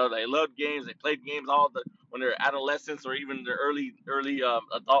out there they love games, they played games when they're adolescents or even their early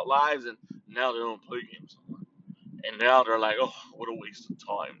adult lives, and now they don't play games no more. And now they're like, oh, what a waste of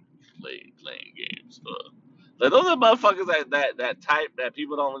time playing games. Like those are motherfuckers that type that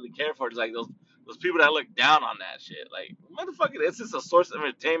people don't really care for. Just like those people that look down on that shit. Like motherfucker, it's just a source of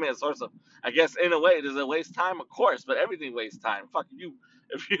entertainment, a source of I guess in a way, does it waste time? Of course, but everything wastes time. Fuck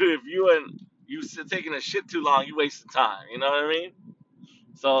if you and you taking a shit too long, you wasting time. You know what I mean?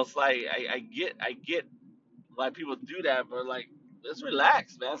 So it's like I get why people do that, but like let's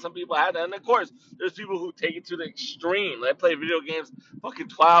relax, man. Some people have that, and of course, there's people who take it to the extreme. They play video games fucking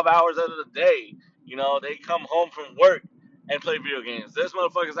 12 hours out of the day. They come home from work and play video games. There's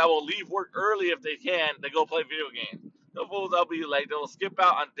motherfuckers that will leave work early if they can. They go play video games. The fools I'll be like they'll skip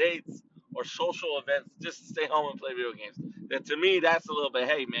out on dates or social events just to stay home and play video games. That to me, that's a little bit.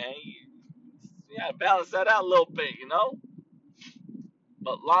 Hey, man, you gotta balance that out a little bit.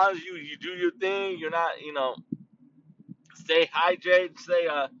 But as long as you do your thing, you're not stay hydrated,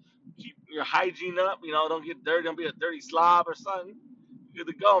 keep your hygiene up, don't get dirty, don't be a dirty slob or something. You're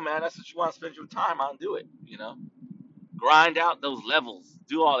good to go, man. That's what you want to spend your time on. Do it. Grind out those levels.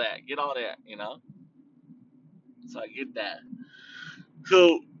 Do all that. Get all that. So I get that.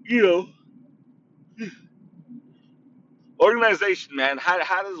 So, organization, man.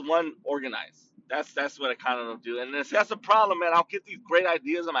 How does one organize? That's what I kind of do. And that's the problem, man. I'll get these great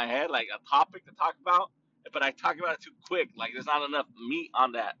ideas in my head, like a topic to talk about, but I talk about it too quick. Like there's not enough meat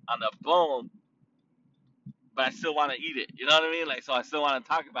on the bone, but I still want to eat it. You know what I mean? Like so, I still want to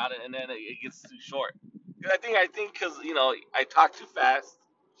talk about it, and then it gets too short. 'Cause I think because I talk too fast,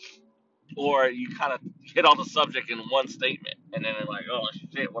 or you kind of hit on the subject in one statement, and then they're like, oh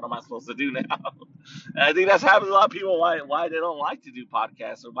shit, what am I supposed to do now? And I think that's happened to a lot of people. Why they don't like to do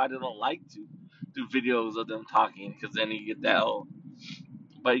podcasts or why they don't like to do videos of them talking, because then you get that whole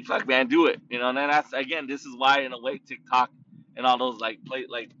But fuck, man, do it. And then that's again, this is why in a way TikTok and all those like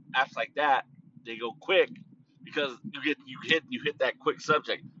apps like that, they go quick because you hit that quick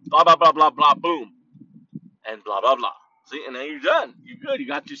subject, blah blah blah blah blah, boom, and blah blah blah. See, and then you're done. You're good. You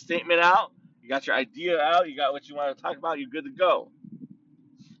got your statement out. You got your idea out. You got what you want to talk about. You're good to go.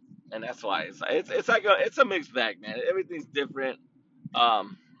 And that's why it's like it's a mixed bag, man. Everything's different.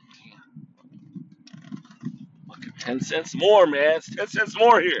 Um, 10 cents more, man. It's 10 cents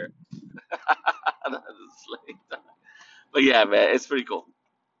more here. But yeah, man, it's pretty cool.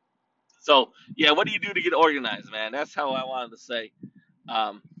 So yeah, what do you do to get organized, man? That's how I wanted to say.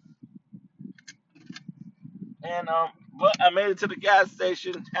 Um, and but I made it to the gas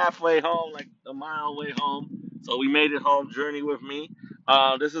station halfway home, like a mile away home. So we made it home. Journey with me.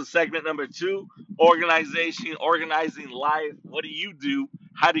 This is segment number 2. Organization, organizing life. What do you do?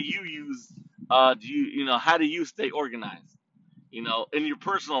 How do you use? Do you know? How do you stay organized? In your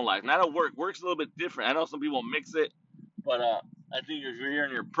personal life, not at work. Work's a little bit different. I know some people mix it, but I think if you're here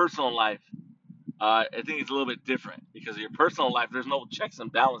in your personal life, I think it's a little bit different because in your personal life, there's no checks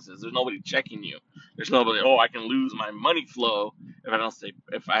and balances. There's nobody checking you. There's nobody. Oh, I can lose my money flow if I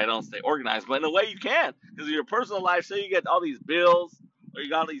don't stay organized. But in a way, you can because in your personal life, say you get all these bills or you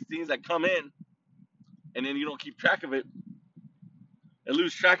got all these things that come in, and then you don't keep track of it and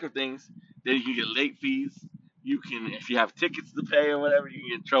lose track of things. Then you can get late fees. You can, if you have tickets to pay or whatever, you can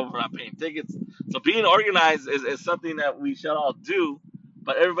get in trouble for not paying tickets. So being organized is something that we should all do,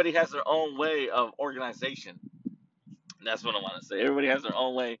 but everybody has their own way of organization. And that's what I want to say. Everybody has their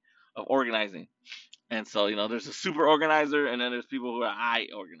own way of organizing. And so, there's a super organizer, and then there's people who are high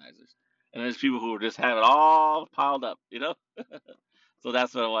organizers. And there's people who just have it all piled up. So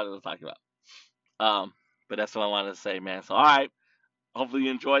that's what I wanted to talk about. But that's what I wanted to say, man. So, all right. Hopefully you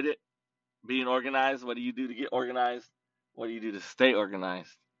enjoyed it. Being organized. What do you do to get organized? What do you do to stay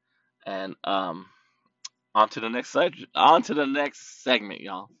organized? And on to the next segment,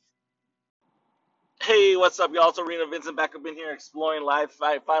 y'all. Hey, what's up, y'all? So Rena Vincent back up in here exploring life.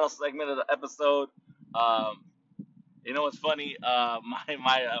 Final segment of the episode. Um, what's funny? My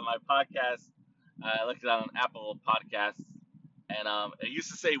podcast. I looked it on Apple Podcasts, and it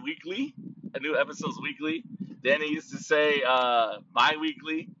used to say weekly. A new episode's weekly. Then it used to say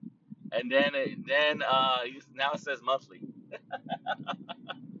bi-weekly, and now it says monthly.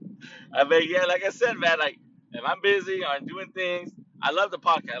 I mean, yeah, like I said, man, like if I'm busy or I'm doing things, I love the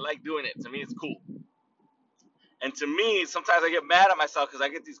podcast. I like doing it. To me, it's cool. And to me, sometimes I get mad at myself because I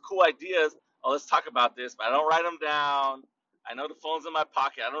get these cool ideas. Oh, let's talk about this, but I don't write them down. I know the phone's in my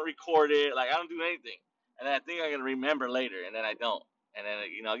pocket. I don't record it. Like I don't do anything. And then I think I'm gonna remember later, and then I don't. And then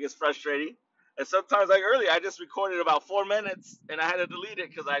it gets frustrating. And sometimes, like earlier, I just recorded about 4 minutes, and I had to delete it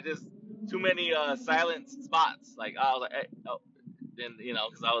because I just too many silent spots. Like I was like, hey, oh, then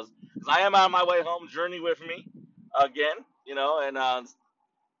because I am on my way home. Journey with me again,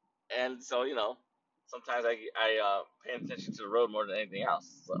 and so sometimes I pay attention to the road more than anything else.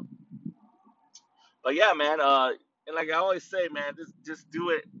 So, but yeah, man. And like I always say, man, just do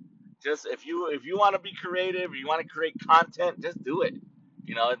it. Just if you want to be creative, or you want to create content, just do it.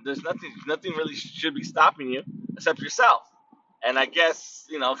 There's nothing really should be stopping you except yourself. And I guess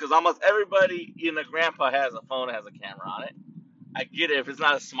because almost everybody in a grandpa has a phone that has a camera on it. I get it if it's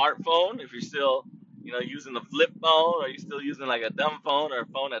not a smartphone, if you're still, using the flip phone, or you're still using like a dumb phone or a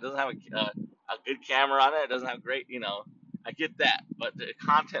phone that doesn't have a good camera on it, it doesn't have great. I get that, but the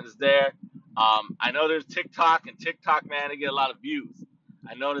content is there. I know there's TikTok, and TikTok, man, they get a lot of views.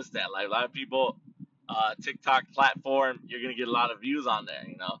 I noticed that, like a lot of people, TikTok platform, you're gonna get a lot of views on there.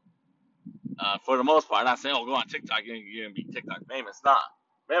 For the most part. I'm not saying, oh, go on TikTok, you're gonna be TikTok famous. Nah,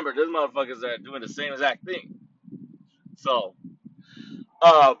 remember, there's motherfuckers that are doing the same exact thing. So,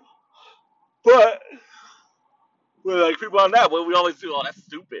 uh, but like people on that, what we always do, oh, that's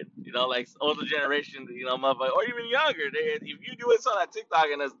stupid. Like older generation, motherfucker, or even younger. If you do it on that TikTok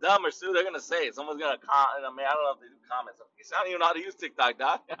and it's dumb or stupid, they're gonna say it. Someone's gonna comment. I mean, I don't know if they do comments. I don't even know how to use TikTok,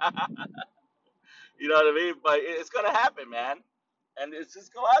 doc. You know what I mean? But it's gonna happen, man. And it's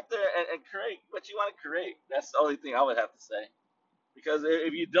just go out there and create what you want to create. That's the only thing I would have to say. Because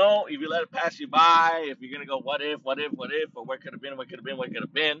if you don't, if you let it pass you by, if you're gonna go, or what could have been, what could have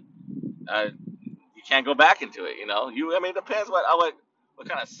been, you can't go back into it. I mean, it depends what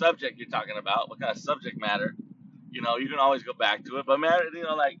kind of subject you're talking about, what kind of subject matter. You can always go back to it. But man,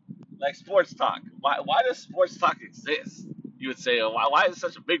 like sports talk. Why does sports talk exist? You would say, why is it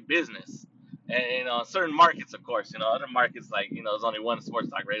such a big business? And certain markets, of course, other markets like there's only one sports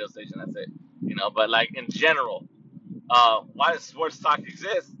talk radio station. That's it. But like in general, why does sports talk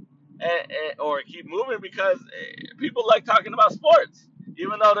exist or keep moving? Because people like talking about sports.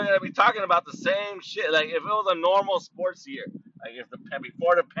 even though they're gonna be talking about the same shit. Like if it was a normal sports year, like if the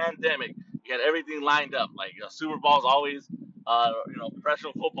before the pandemic, you had everything lined up. Like Super Bowl's always,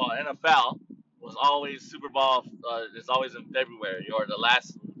 professional football, NFL was always Super Bowl. It's always in February or the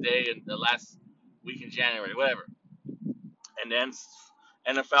last day and the last week in January, whatever. And then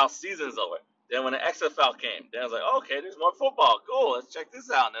NFL season's over. Then when the XFL came, then I was like, oh, okay, there's more football. Cool, let's check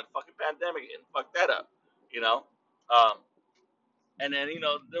this out. And then fucking pandemic and fuck that up, you know. Um, and then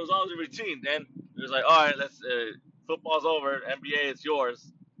there was always a routine. Then it was like, all right, let's football's over, NBA it's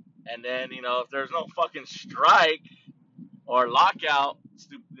yours. And then if there's no fucking strike or lockout,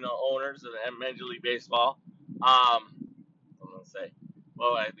 owners of Major League Baseball, what was I gonna say?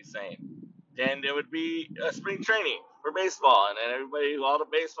 What would I be saying? Then there would be a spring training for baseball, and then everybody, all the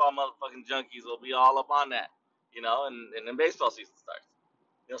baseball motherfucking junkies, will be all up on that, and then baseball season starts.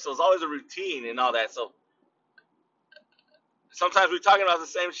 So it's always a routine and all that. So sometimes we're talking about the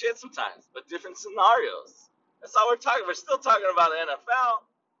same shit sometimes, but different scenarios. That's all we're talking. We're still talking about the NFL,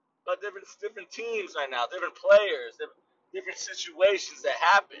 but different teams right now, different players, different situations that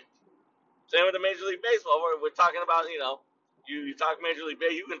happen. Same with the Major League Baseball. We're talking about, you talk Major League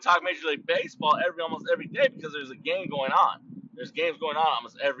Baseball. You can talk Major League Baseball almost every day because there's a game going on. There's games going on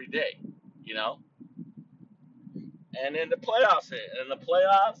almost every day, you know. And then the playoffs hit, and in the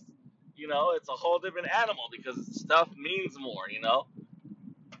playoffs, it's a whole different animal because stuff means more,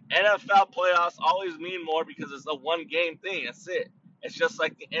 NFL playoffs always mean more because it's a one game thing. That's it. It's just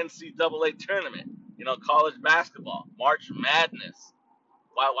like the NCAA tournament, college basketball, March Madness.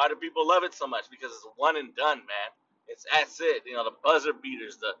 Why do people love it so much? Because it's one and done, man. That's it. The buzzer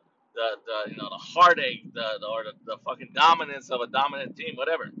beaters, the heartache, the fucking dominance of a dominant team,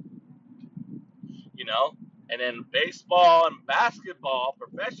 whatever. You know. And then baseball and basketball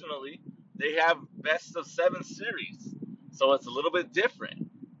professionally, they have best of seven series, so it's a little bit different.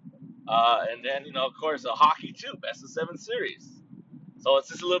 And then of course, hockey too, best of seven series. So it's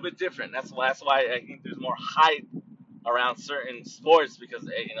just a little bit different. That's why I think there's more hype around certain sports because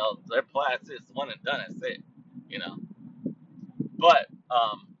they're it's one and done. That's it, you know. But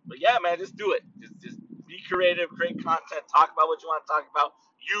yeah, man, just do it. Just be creative, create content, talk about what you want to talk about.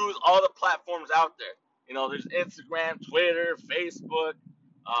 Use all the platforms out there. There's Instagram, Twitter, Facebook.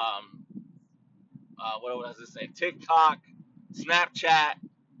 What was I saying? TikTok, Snapchat.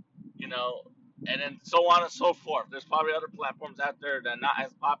 You know, and then so on and so forth. There's probably other platforms out there that are not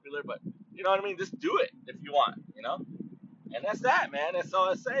as popular, but you know what I mean? Just do it if you want. And that's that, man. That's all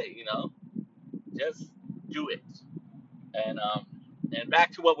I say. Just do it. And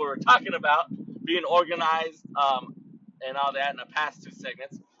back to what we were talking about, being organized, and all that in the past two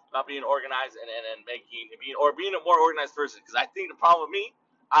segments about being organized and being a more organized person. Because I think the problem with me,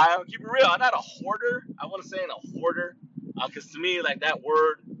 I'll keep it real. I'm not a hoarder. I want to say I'm a hoarder, because to me, like that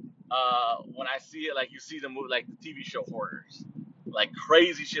word, when I see it, like you see the movie, like the TV show Hoarders, like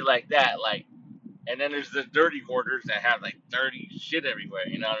crazy shit like that, like. And then there's the dirty hoarders that have like dirty shit everywhere.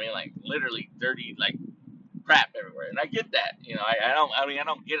 You know what I mean? Like literally dirty, like crap everywhere. And I get that. I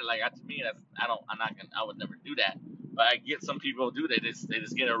don't get it. Like to me, I would never do that. But I get some people do. They just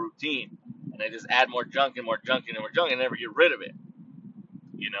get a routine and they just add more junk and more junk and more junk and never get rid of it.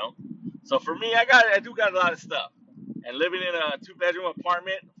 You know. So for me, I do got a lot of stuff. And living in a 2-bedroom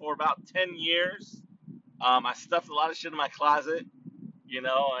apartment for about 10 years, I stuffed a lot of shit in my closet. And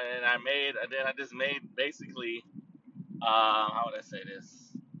then I just made basically, how would I say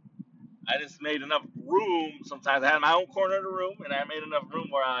this? I just made enough room. Sometimes I had my own corner of the room, and I made enough room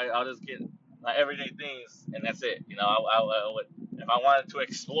where I'll just get my everyday things, and that's it. I would, if I wanted to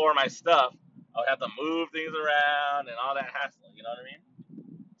explore my stuff, I would have to move things around and all that hassle. You know what I mean?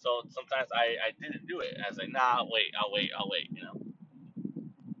 So sometimes I didn't do it. I was like, nah, I'll wait.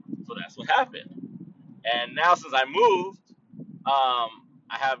 So that's what happened. And now since I moved,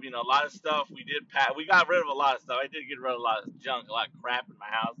 I have a lot of stuff. We got rid of a lot of stuff. I did get rid of a lot of junk, a lot of crap in my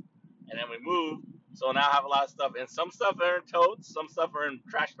house, and then we moved. So now I have a lot of stuff, and some stuff are in totes, some stuff are in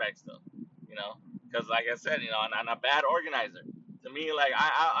trash bag stuff. Because like I said, I'm a bad organizer. To me, like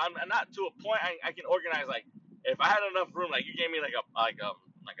I'm not to a point. I can organize. Like if I had enough room, like you gave me like a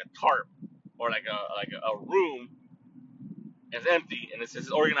tarp or like a room. It's empty, and it says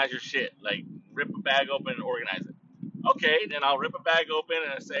organize your shit. Like rip a bag open and organize it. Okay, then I'll rip a bag open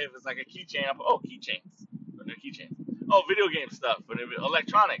and I say if it's like a keychain, keychains. They're keychains. Oh, video game stuff, but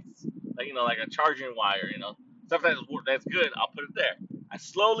electronics, like a charging wire, stuff that's good. I'll put it there. I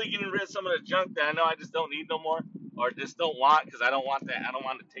slowly getting rid of some of the junk that I know I just don't need no more, or just don't want because I don't want that. I don't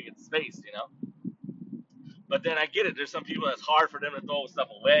want to take its space. But then I get it. There's some people that's hard for them to throw stuff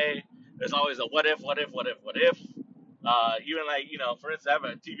away. There's always a what if. Even like, for instance, I have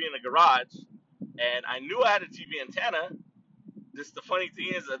a TV in the garage, and I knew I had a TV antenna. The funny thing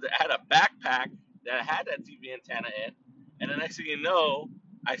is that I had a backpack that had that TV antenna in, and the next thing you know,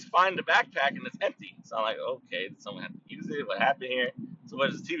 I find the backpack and it's empty. So I'm like, okay, did someone have to use it? What happened here? So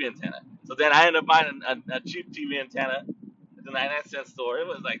where's the TV antenna? So then I end up buying a cheap TV antenna at the 99-cent store. It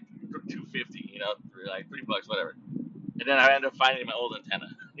was like 250, like $3, whatever. And then I end up finding my old antenna.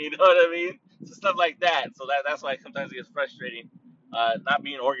 You know what I mean? So stuff like that. So that's why sometimes it gets frustrating, not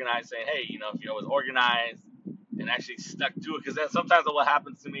being organized. Saying, hey, if you was organized and actually stuck to it, because then sometimes what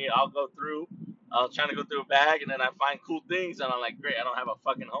happens to me, I'll trying to go through a bag, and then I find cool things, and I'm like, great, I don't have a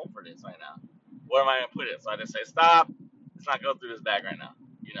fucking home for this right now. Where am I gonna put it? So I just say, stop. Let's not go through this bag right now.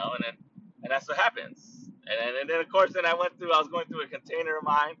 And that's what happens. And then of course, then I was going through a container of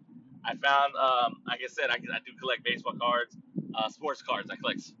mine. I found, like I said, I do collect baseball cards, sports cards. I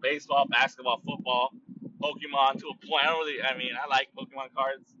collect baseball, basketball, football, Pokemon to a point. I like Pokemon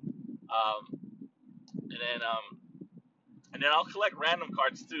cards. And then I'll collect random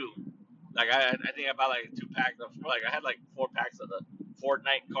cards too. Like I think I bought like 2 packs of, like I had like 4 packs of the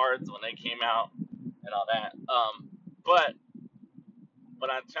Fortnite cards when they came out and all that. But what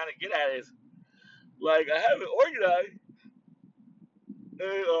I'm trying to get at is, like, I have it organized.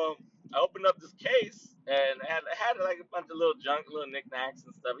 And, I opened up this case and had like a bunch of little junk, little knickknacks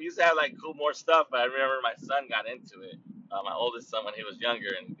and stuff. He used to have like cool more stuff, but I remember my son got into it. My oldest son, when he was younger,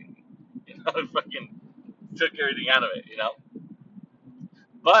 and fucking took everything out of it.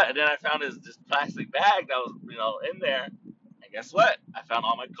 But then I found this plastic bag that was, in there. And guess what? I found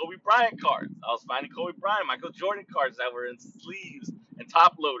all my Kobe Bryant cards. I was finding Kobe Bryant, Michael Jordan cards that were in sleeves and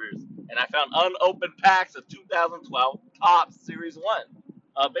top loaders. And I found unopened packs of 2012 Topps Series 1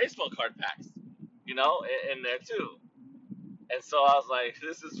 baseball card packs, in there too. And so I was like,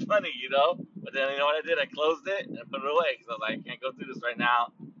 this is funny. But then, what I did? I closed it and put it away because I was like, I can't go through this right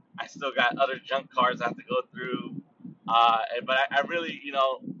now. I still got other junk cards I have to go through. But I really,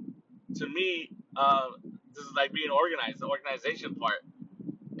 to me, this is like being organized. The organization part,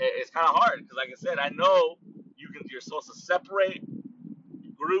 it's kind of hard because, like I said, I know you're supposed to separate,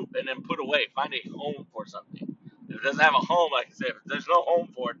 group, and then put away. Find a home for something. If it doesn't have a home, like I said, if there's no home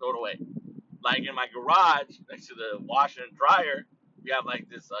for it, throw it away. Like in my garage, next to the washer and dryer, we have like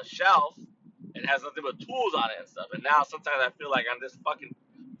this shelf. It has nothing but tools on it and stuff. And now sometimes I feel like I'm just fucking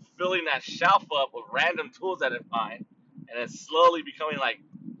filling that shelf up with random tools that I find, and it's slowly becoming like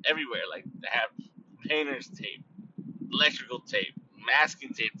everywhere. Like they have painter's tape, electrical tape, masking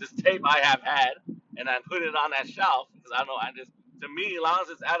tape. This tape I have had, and I put it on that shelf because I don't know. To me, as long as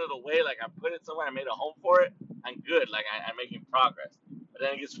it's out of the way, like I put it somewhere, I made a home for it, I'm good. Like I'm making progress. But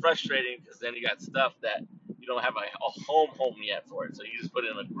then it gets frustrating because then you got stuff that you don't have a home yet for it. So you just put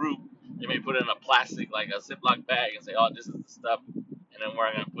it in a group. They may put it in a plastic, like a Ziploc bag, and say, "Oh, this is the stuff," and then where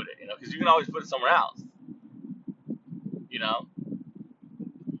I'm gonna put it, because you can always put it somewhere else, you know.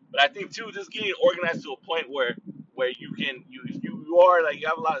 But I think too, just getting organized to a point where you can you are like you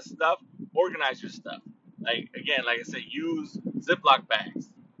have a lot of stuff, organize your stuff. Like again, like I said, use Ziploc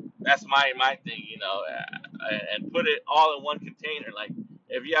bags. That's my thing, and put it all in one container. Like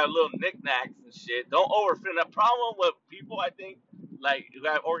if you have little knickknacks and shit, don't overfill. The problem with people, I think, like who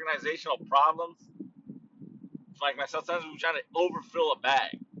have organizational problems, like myself, sometimes we're trying to overfill a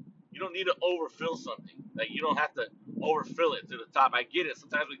bag. You don't need to overfill something. Like you don't have to overfill it to the top. I get it.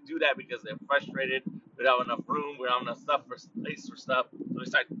 Sometimes we do that because they're frustrated. We don't have enough room. We don't have enough stuff for place for stuff. So we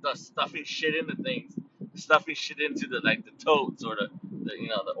start stuffing shit into things, stuffing shit into the totes or the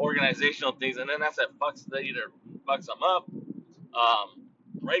organizational things, and then that's that fucks that either fucks them up,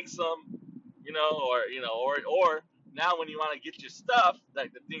 breaks them, or now when you want to get your stuff,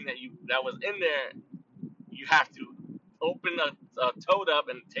 like the thing that was in there, you have to open the tote up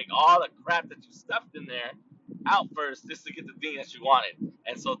and take all the crap that you stuffed in there out first just to get the thing that you wanted.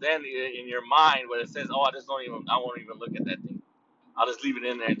 And so then in your mind, when it says, "Oh, I won't even look at that thing. I'll just leave it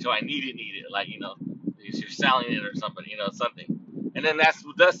in there until I need it." Like if you're selling it or something, something. And then that's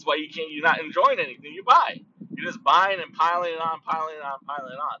why you're not enjoying anything you buy. You're just buying and piling it on, piling it on,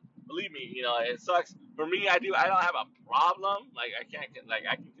 piling it on. Believe me, it sucks. For me, I don't have a problem. Like I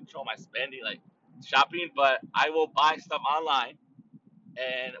can control my spending, like shopping, but I will buy stuff online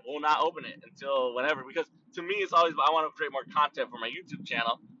and will not open it until whenever. Because to me, it's always I want to create more content for my YouTube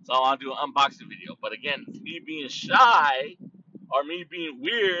channel, so I want to do an unboxing video. But again, me being shy or me being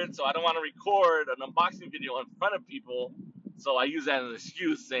weird, so I don't want to record an unboxing video in front of people. So I use that as an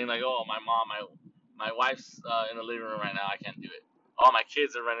excuse, saying like, "Oh, my mom, my wife's in the living room right now. I can't do it. Oh, my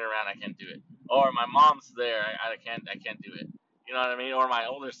kids are running around. I can't do it. Or my mom's there. I can't do it." You know what I mean? Or my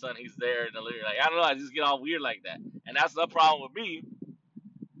older son, he's there in the living room. Like, I don't know, I just get all weird like that. And that's the problem with me.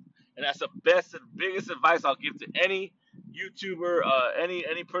 And that's the best and biggest advice I'll give to any YouTuber,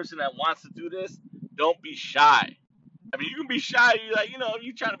 any person that wants to do this. Don't be shy. I mean, you can be shy. You like,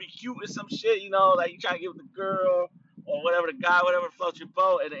 you trying to be cute with some shit. Like you trying to get with the girl or whatever, the guy, whatever floats your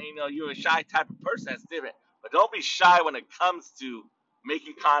boat, and you're a shy type of person. That's different. But don't be shy when it comes to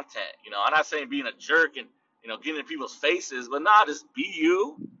making content. I'm not saying being a jerk and getting in people's faces, but nah, just be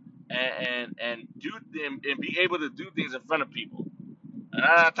you and do and be able to do things in front of people. And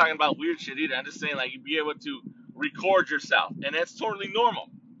I'm not talking about weird shit either. I'm just saying like you be able to record yourself, and that's totally normal.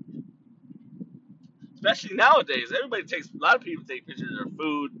 Especially nowadays, a lot of people take pictures of their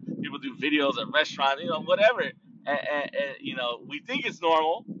food. People do videos at restaurants, whatever. And we think it's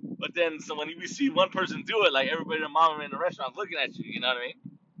normal, but then so when we see one person do it, like everybody in the mom in the restaurant looking at you, you know what I mean?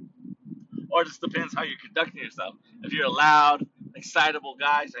 Or it just depends how you're conducting yourself. If you're a loud, excitable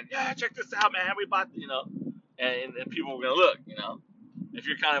guy saying, "Yeah, check this out, man, we bought," and people are gonna look. If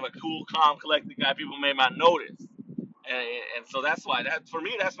you're kind of a cool, calm, collected guy, people may not notice, and so that's why for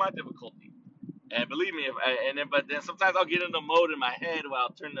me that's my difficulty. And believe me, but then sometimes I'll get in the mode in my head where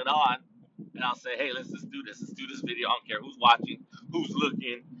I'll turn it on, and I'll say, hey, let's just do this. Let's do this video. I don't care who's watching, who's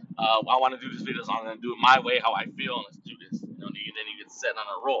looking. I want to do this video, so I'm gonna do it my way, how I feel, and let's do this. And then you get set on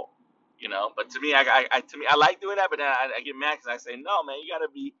a roll. But to me, I like doing that, but then I get mad because I say, no, man, you gotta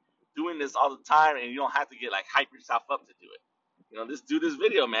be doing this all the time, and you don't have to get like hype yourself up to do it. Just do this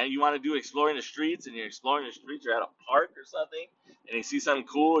video, man. You want to do exploring the streets, and you're exploring the streets. You're at a park or something, and you see something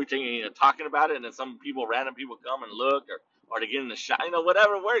cool. You're talking about it, and then random people come and look, or they get in the shot.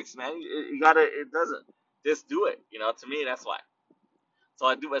 Whatever works, man. You gotta. It doesn't. Just do it. To me, that's why. So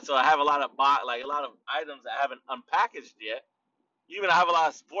I do it. So I have a lot of a lot of items that I haven't unpackaged yet. Even I have a lot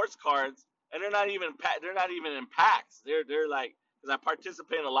of sports cards, and they're not even in packs. They're like because I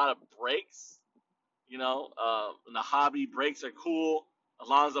participate in a lot of breaks. And the hobby breaks are cool as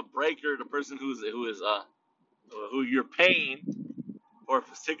long as the breaker, the person who you're paying for a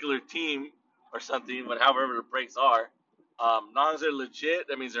particular team or something, but however the breaks are, as long as they're legit,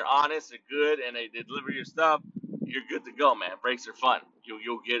 that means they're honest, they're good, and they deliver your stuff. You're good to go, man. Breaks are fun.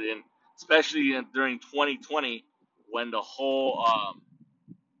 You'll get in, especially during 2020 when the whole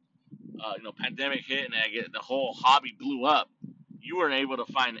pandemic hit and the whole hobby blew up. You weren't able to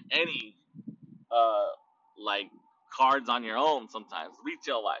find any uh, like cards on your own sometimes,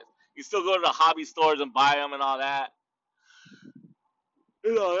 retail wise. You still go to the hobby stores and buy them and all that.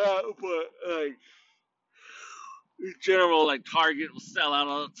 But like in general, like Target will sell out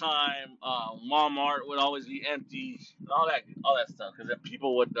all the time. Walmart would always be empty. All that stuff. Because then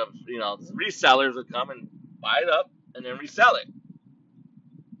people would, resellers would come and buy it up and then resell it.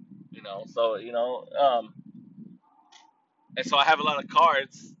 So and so I have a lot of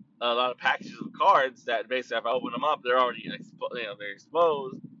cards, a lot of packages of cards that basically, if I open them up, they're already they're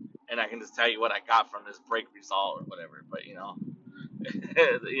exposed, and I can just tell you what I got from this break result or whatever. But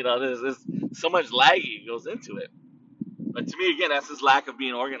there's so much lagging goes into it. But to me, again, that's this lack of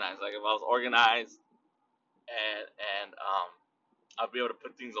being organized. Like if I was organized and I'd be able to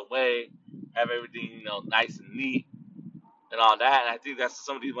put things away, have everything nice and neat and all that. And I think that's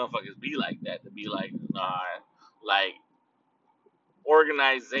some of these motherfuckers be like that. To be like, nah, like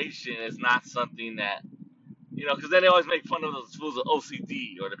organization is not something that because then they always make fun of those fools of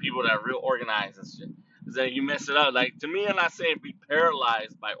OCD or the people that are real organized and shit. Because then you mess it up. Like to me, I'm not saying be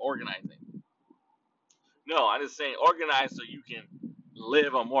paralyzed by organizing. No, I'm just saying organize so you can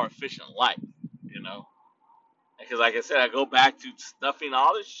live a more efficient life. Because like I said, I go back to stuffing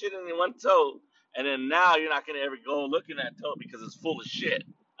all this shit in one tote, and then now you're not gonna ever go look in that tote because it's full of shit.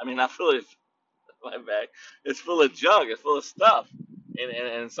 I mean, I feel it. My bag. It's full of junk. It's full of stuff,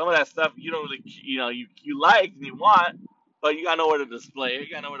 and some of that stuff you don't really, you like and you want, but you got nowhere to display it.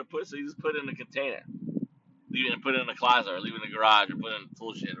 You got nowhere to put it, so you just put it in a container, leave it and put it in the closet, or leave it in the garage, or put it in the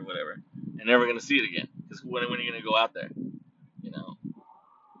tool shed or whatever, and never gonna see it again. Because when are you gonna go out there?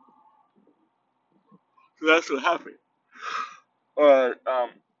 So that's what happened. Or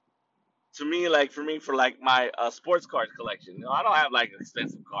to me, like for like my sports card collection, I don't have like an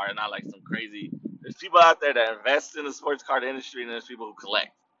expensive card, not like some crazy. There's people out there that invest in the sports card industry, and there's people who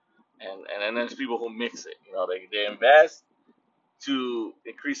collect, and then there's people who mix it. They invest to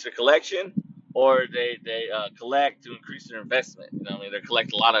increase their collection, or they collect to increase their investment. They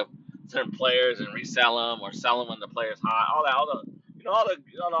collect a lot of certain players and resell them, or sell them when the player's hot. All the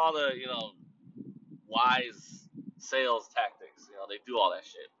wise sales tactics. They do all that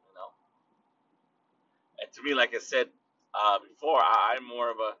shit. And to me, like I said before, I'm more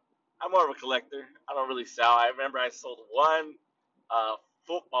of a collector. I don't really sell. I remember I sold one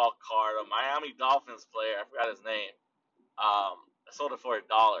football card, a Miami Dolphins player. I forgot his name. I sold it for $1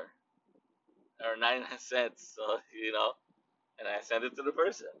 or 99 cents. So and I sent it to the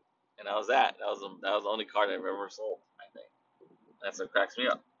person, and that was that. That was the only card I've ever sold. I think that's what cracks me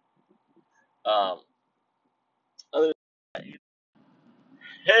up. Um, other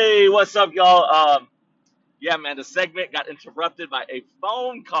Hey, what's up, y'all? Yeah, man, the segment got interrupted by a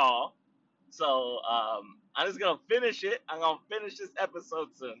phone call. So I'm just gonna finish it. I'm gonna finish this episode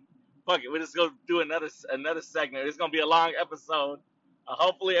soon. Fuck it, we're just gonna do another segment. It's gonna be a long episode.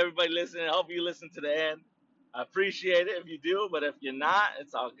 Hopefully everybody listening. I hope you listen to the end. I appreciate it if you do, but if you're not,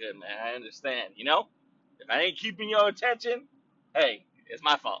 it's all good, man. I understand. If I ain't keeping your attention, hey, it's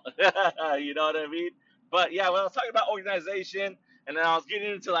my fault. You know what I mean? But yeah, when I was talking about organization, and then I was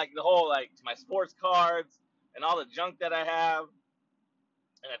getting into like the whole like my sports cards and all the junk that I have,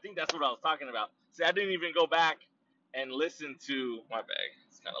 and I think that's what I was talking about. See, I didn't even go back and listen to my bag.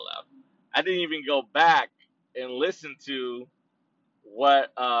 It's kind of loud. I didn't even go back and listen to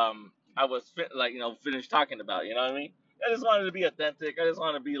what I was finished talking about. You know what I mean? I just wanted to be authentic. I just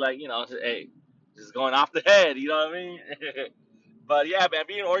want to be like hey, just going off the head. You know what I mean? But yeah, man,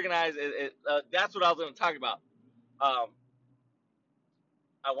 being organized, that's what I was going to talk about. Um,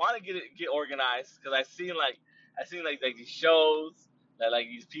 I want to get organized because I seen like these shows that like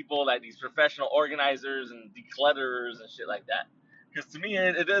these people like these professional organizers and declutterers and shit like that. Because to me,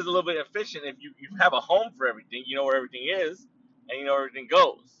 it is a little bit efficient if you have a home for everything. You know where everything is, and you know where everything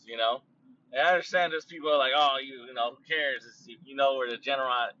goes. And I understand there's people like, oh, who cares? You know where the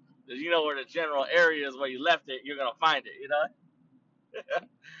general areas where you left it, you're gonna find it.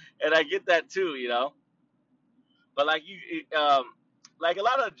 And I get that too. But like a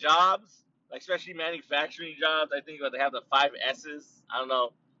lot of jobs, like especially manufacturing jobs, I think that they have the 5 S's. I don't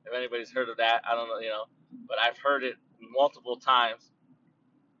know if anybody's heard of that. I don't know, but I've heard it multiple times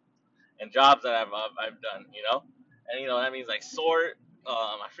in jobs that I've done, and that means like sort.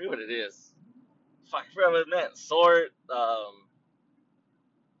 I forget what it is. Fuck, I forgot what it meant. Sort. I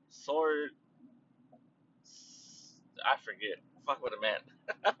forget. Fuck what it meant.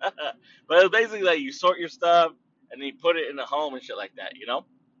 But it's basically like you sort your stuff and then you put it in the home and shit like that.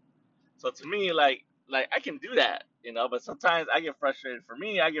 So to me, like I can do that, but sometimes I get frustrated. For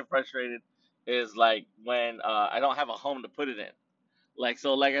me, I get frustrated is like when I don't have a home to put it in. Like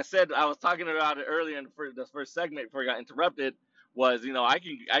I said, I was talking about it earlier in the first segment before I got interrupted. Was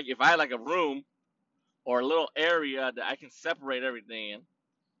if I had like a room or a little area that I can separate everything in,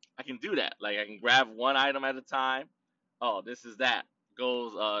 I can do that. Like I can grab one item at a time. Oh, this is that.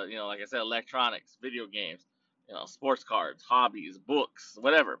 Goes, like I said, electronics, video games, sports cards, hobbies, books,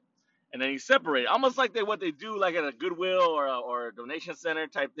 whatever. And then you separate it, almost like what they do like at a Goodwill or a donation center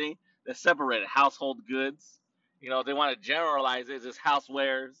type thing. They separate it. Household goods. They want to generalize it as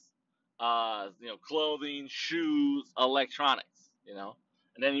housewares, clothing, shoes, electronics.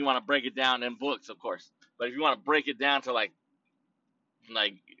 And then you want to break it down in books, of course. But if you want to break it down to like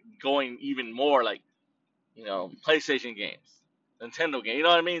going even more like PlayStation games, Nintendo games, you know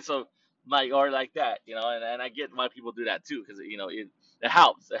what I mean? So like or like that, and I get why people do that too because it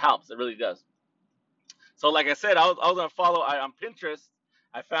really does. So like I said, I was gonna follow on Pinterest.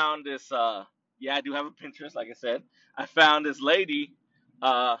 I found this yeah, I do have a Pinterest. Like I said, I found this lady,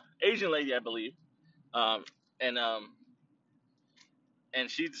 Asian lady, I believe, um, and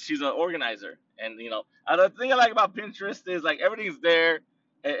she's an organizer. And the thing I like about Pinterest is like everything's there.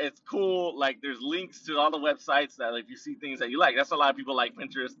 It's cool. Like there's links to all the websites that like, if you see things that you like. That's a lot of people like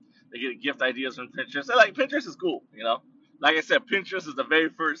Pinterest. They get gift ideas from Pinterest. So, like Pinterest is cool. Like I said, Pinterest is the very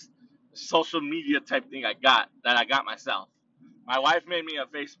first social media type thing I got myself. My wife made me a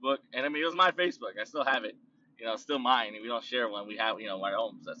Facebook, and I mean it was my Facebook. I still have it. It's still mine. We don't share one. We have our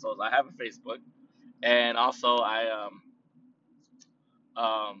own. So I have a Facebook, and also um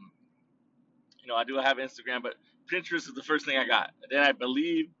I do have Instagram, but Pinterest is the first thing I got. Then I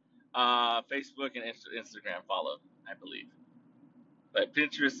believe Facebook and Instagram followed. I believe, but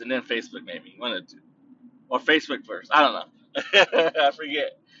Pinterest and then Facebook maybe one of the two, or Facebook first. I don't know. I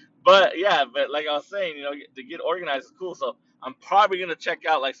forget. But yeah, but like I was saying, to get organized is cool. So I'm probably gonna check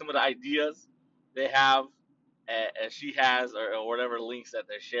out like some of the ideas they have, as she has, or whatever links that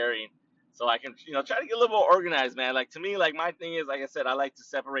they're sharing, so I can try to get a little more organized, man. Like to me, like my thing is, like I said, I like to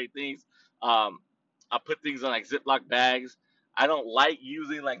separate things. Um, I put things on like Ziploc bags. I don't like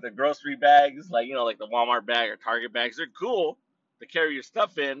using like the grocery bags, like like the Walmart bag or Target bags. They're cool to carry your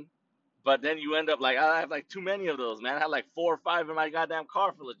stuff in, but then you end up like I have like too many of those, man. I have like 4 or 5 in my goddamn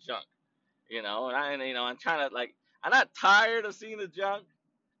car full of junk, and I'm trying to like I'm not tired of seeing the junk,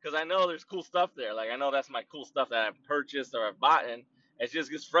 because I know there's cool stuff there. Like I know that's my cool stuff that I've purchased or I've bought, and it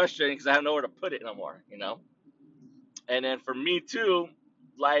just gets frustrating because I have nowhere to put it no more, you know. And then for me too,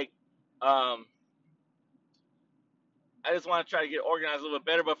 like, um, I just want to try to get organized a little bit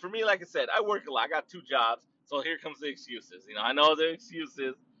better. But for me, like I said, I work a lot. I got two jobs, so here comes the excuses. You know, I know they're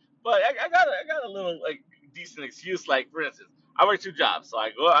excuses, but I got a little like decent excuse. Like for instance, I work two jobs, so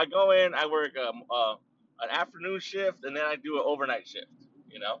I go in, I work an afternoon shift, and then I do an overnight shift.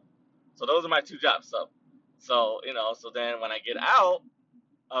 You know, so those are my two jobs. So then when I get out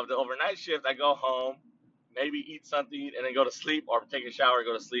of the overnight shift, I go home, maybe eat something, and then go to sleep or take a shower,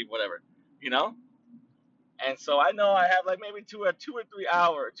 go to sleep, whatever. You know, and so I know I have like maybe 2 or 3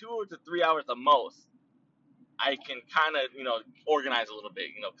 hours, 2 to 3 hours the most. I can kind of, organize a little bit,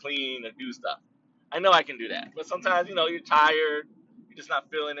 clean and do stuff. I know I can do that. But sometimes, you're tired, you're just not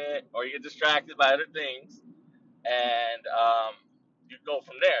feeling it, or you get distracted by other things, and you go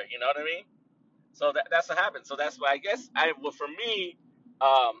from there. You know what I mean? So that's what happens. So that's why I guess well, for me,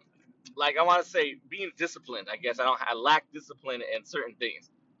 um, like I want to say being disciplined. I guess I lack discipline in certain things.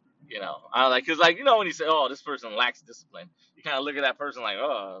 I like because like when you say, "Oh, this person lacks discipline," you kind of look at that person like,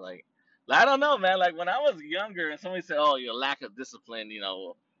 "Oh, like I don't know, man." Like when I was younger and somebody said, "Oh, your lack of discipline,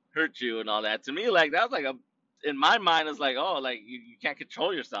 will hurt you," and all that. To me, like that was like in my mind, it's like, "Oh, like you can't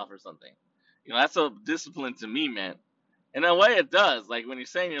control yourself or something." That's a discipline to me, man. In a way, it does. Like when you're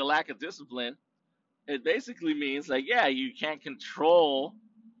saying your lack of discipline, it basically means like, yeah, you can't control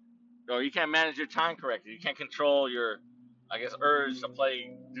or you can't manage your time correctly. You can't control your, I guess, urge to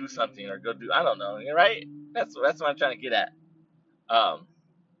play, do something, or go do. I don't know, right? That's what I'm trying to get at. Um,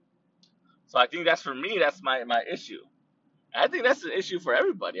 so I think that's for me. That's my issue. I think that's an issue for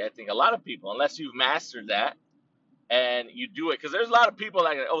everybody. I think a lot of people, unless you've mastered that and you do it, because there's a lot of people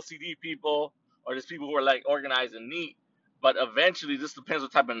like OCD people or there's people who are like organized and neat. But eventually, this depends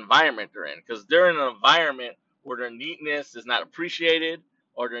what type of environment they're in, because they're in an environment where their neatness is not appreciated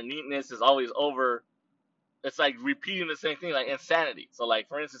or their neatness is always over. It's like repeating the same thing, like insanity. So, like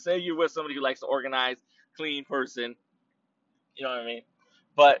for instance, say you're with somebody who likes to organize, clean person, you know what I mean?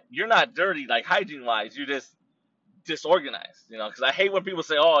 But you're not dirty, like hygiene wise. You're just disorganized, Because I hate when people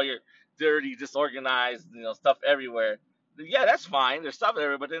say, "Oh, you're dirty, disorganized, stuff everywhere." Yeah, that's fine. There's stuff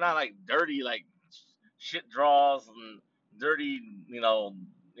everywhere, but they're not like dirty, like shit draws and dirty, you know,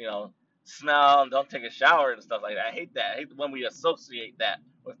 smell and don't take a shower and stuff like that. I hate that. I hate when we associate that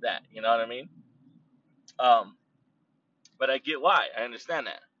with that. You know what I mean? Um, but I get why. I understand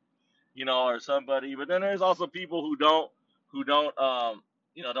that. Or somebody. But then there's also people who don't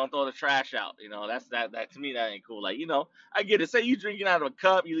throw the trash out. That to me that ain't cool. Like, I get it. Say you drinking out of a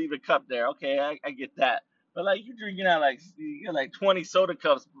cup, you leave a cup there. Okay, I get that. But like you drinking out like you got like 20 soda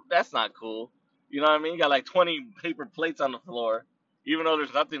cups, that's not cool. You know what I mean? You got like 20 paper plates on the floor, even though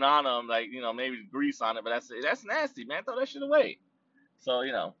there's nothing on them, like maybe grease on it. But that's nasty, man. Throw that shit away. So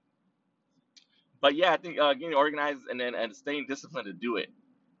but yeah, I think getting organized and staying disciplined to do it,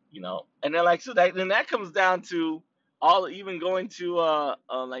 and then like so that comes down to all even going to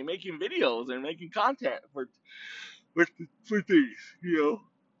like making videos and making content for for things,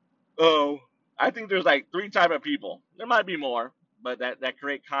 I think there's like three type of people. There might be more, but that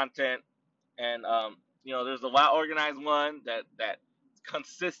create content, and there's the well organized one that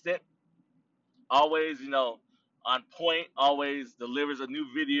consistent, always on point, always delivers a new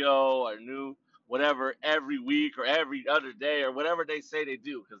video or new whatever every week or every other day or whatever they say they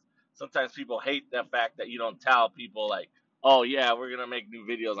do, because sometimes people hate the fact that you don't tell people like, oh yeah, we're gonna make new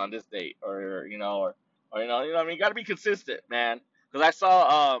videos on this date, or you know what I mean. You got to be consistent, man. Because I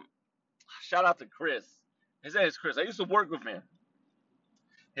saw shout out to Chris. His name is Chris. I used to work with him.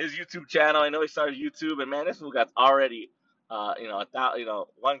 His YouTube channel. I know he started YouTube, and man, this one got already, a thousand,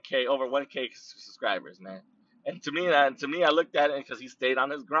 1K, over 1K subscribers, man. And to me, I looked at it because he stayed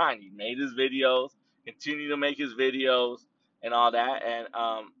on his grind. He made his videos, continued to make his videos, and all that,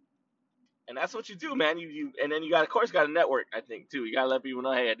 and that's what you do, man. And then you got, of course, got a network. I think too. You gotta let people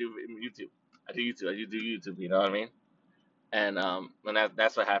know, hey, I do YouTube. I do YouTube. I do YouTube. You know what I mean? And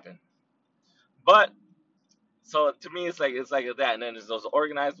that's what happened. But so to me, it's like that, and then there's those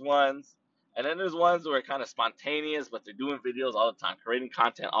organized ones, and then there's ones who are kind of spontaneous, but they're doing videos all the time, creating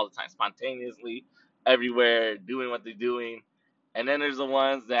content all the time, spontaneously, everywhere, doing what they're doing, and then there's the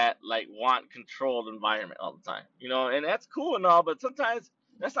ones that like want controlled environment all the time, and that's cool and all, but sometimes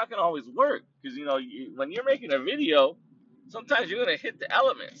that's not gonna always work because when you're making a video, sometimes you're gonna hit the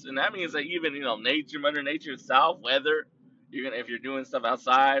elements, and that means that even nature, Mother Nature itself, weather, you're gonna if you're doing stuff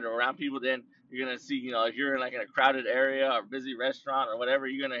outside or around people, then you're gonna see, if you're in like in a crowded area or busy restaurant or whatever,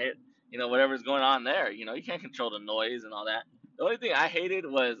 you're gonna hit, whatever's going on there. You can't control the noise and all that. The only thing I hated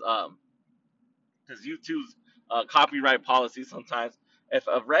was because YouTube's copyright policy sometimes. If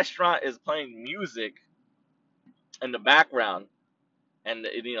a restaurant is playing music in the background and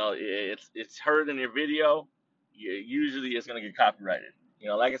it's heard in your video, usually it's gonna get copyrighted.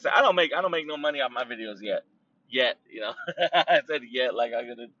 Like I said, I don't make no money off my videos yet. I said yet like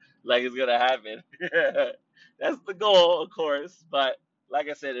it's gonna happen. That's the goal, of course. But like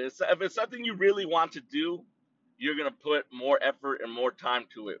I said, if it's something you really want to do, you're gonna put more effort and more time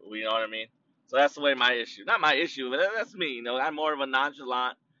to it. You know what I mean? So that's the way my issue. Not my issue, but that's me. I'm more of a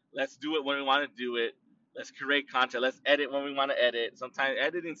nonchalant. Let's do it when we want to do it. Let's create content. Let's edit when we want to edit. Sometimes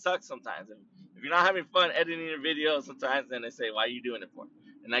editing sucks. Sometimes if you're not having fun editing your videos, sometimes then they say, "Why are you doing it for?"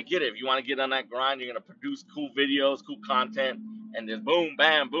 And I get it. If you want to get on that grind, you're gonna produce cool videos, cool content, and then boom,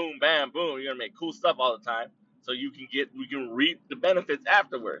 bam, boom, bam, boom. You're gonna make cool stuff all the time, so we can reap the benefits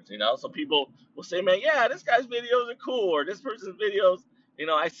afterwards. So people will say, "Man, yeah, this guy's videos are cool," or this person's videos.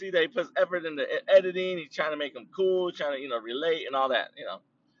 I see that he puts effort into editing. He's trying to make them cool, trying to relate and all that.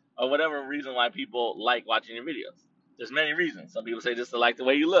 Or whatever reason why people like watching your videos. There's many reasons. Some people say just they like the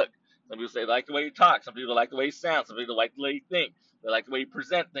way you look. Some people say they like the way you talk. Some people like the way you sound. Some people like the way you think. They like the way you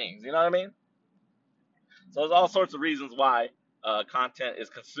present things. You know what I mean? So there's all sorts of reasons why content is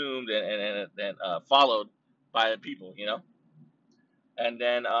consumed and followed by the people. And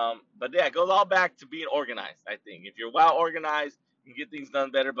then, but yeah, it goes all back to being organized. I think if you're well organized, you can get things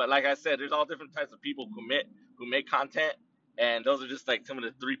done better. But like I said, there's all different types of people who make content, and those are just like some of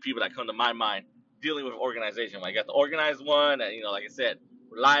the three people that come to my mind dealing with organization. Like you got the organized one, that, like I said,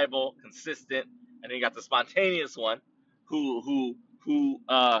 reliable, consistent, and then you got the spontaneous one, who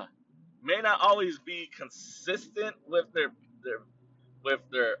may not always be consistent with their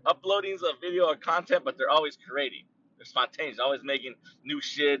uploadings of video or content, but they're always creating. They're spontaneous, always making new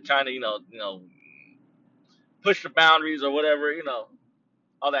shit, trying to push the boundaries or whatever,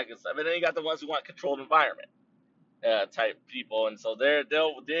 all that good stuff. And then you got the ones who want controlled environment type people, and so they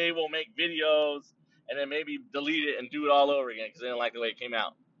will make videos and then maybe delete it and do it all over again because they don't like the way it came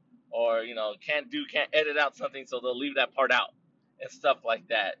out, or can't edit out something, so they'll leave that part out and stuff like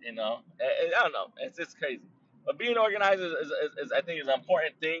that. I don't know. It's crazy. But being organized is I think is an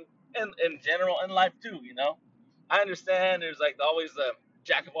important thing in general in life too. I understand there's like always the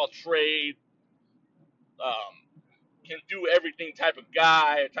jack of all trade, um, can do everything type of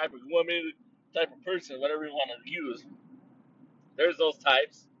guy, type of woman, type of person, whatever you want to use. There's those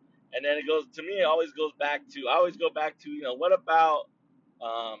types, and then it goes to me. It always goes back to I always go back to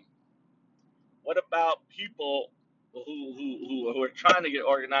um, what about people who are trying to get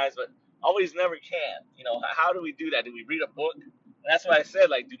organized but always never can? How do we do that? Do we read a book? And that's why I said,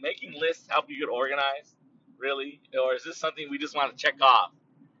 like, do making lists help you get organized, really, or is this something we just want to check off?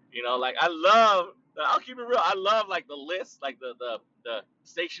 Like I'll keep it real. I love like the list, like the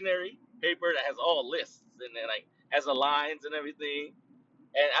stationery paper that has all lists and then like has the lines and everything.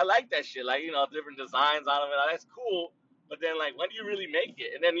 And I like that shit, like different designs on them. And that's cool. But then, like, when do you really make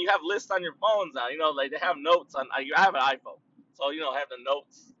it? And then you have lists on your phones now. Like they have notes on. I have an iPhone, so have the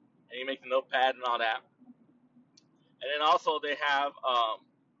notes, and you make the notepad and all that. And then also they have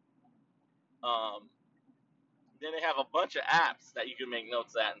um then they have a bunch of apps that you can make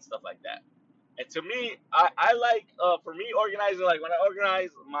notes at and stuff like that. And to me, I like for me organizing, like when I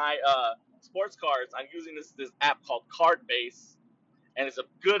organize my sports cards, I'm using this app called Cardbase, and it's a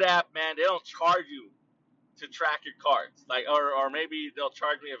good app, man. They don't charge you to track your cards. Like, or maybe they'll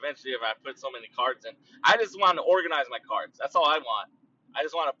charge me eventually if I put so many cards in. I just want to organize my cards. That's all I want. I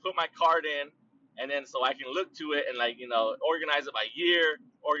just want to put my card in, and then so I can look to it and organize it by year,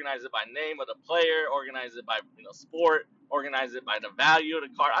 organize it by name of the player, organize it by sport, organize it by the value of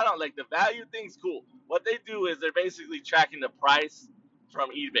the card. I don't like the value thing's cool. What they do is they're basically tracking the price from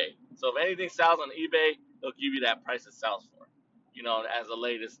eBay. So if anything sells on eBay, they'll give you that price it sells for. As the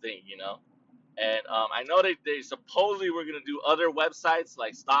latest thing. And I know they supposedly were going to do other websites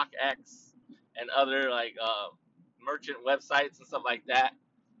like StockX and other like merchant websites and stuff like that.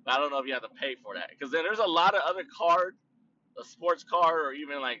 But I don't know if you have to pay for that. Because then there's a lot of other cards, a sports card or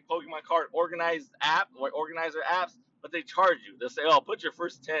even like Pokemon card organized app or organizer apps, but they charge you. They'll say, oh, put your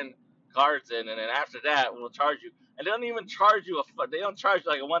first 10 cards in, and then after that, we'll charge you. And they don't even charge you they don't charge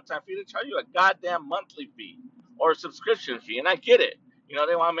you like a one-time fee. They charge you a goddamn monthly fee or a subscription fee. And I get it.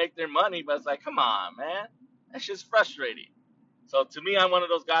 They want to make their money, but it's like, come on, man. That's just frustrating. So to me, I'm one of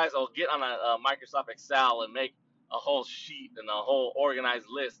those guys that'll get on a Microsoft Excel and make a whole sheet and a whole organized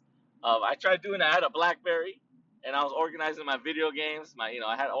list of. I tried doing that. I had a BlackBerry, and I was organizing my video games.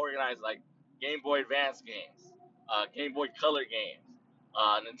 I had organized like Game Boy Advance games, Game Boy Color games,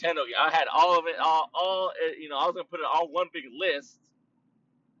 Nintendo. I had all of it, all I was gonna put it on one big list,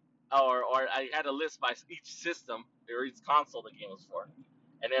 or I had a list by each system or each console the game was for,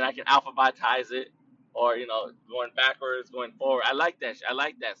 and then I can alphabetize it, or going backwards, going forward. I like that. I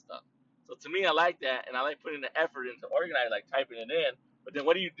like that stuff. So to me, I like that, and I like putting the effort into organize, like typing it in. But then,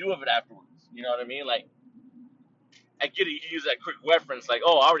 what do you do with it afterwards? You know what I mean? Like, I get it. You can use that quick reference, like,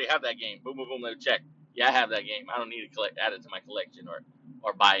 oh, I already have that game. Boom, boom, boom. Let me check. Yeah, I have that game. I don't need to add it to my collection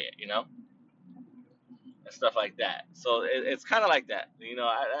or buy it. And stuff like that. So it's kind of like that.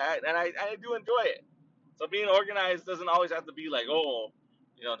 I do enjoy it. So being organized doesn't always have to be like, oh,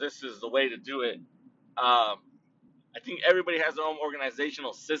 this is the way to do it. I think everybody has their own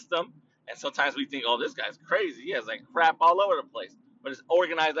organizational system, and sometimes we think, oh, this guy's crazy. He has like crap all over the place, but it's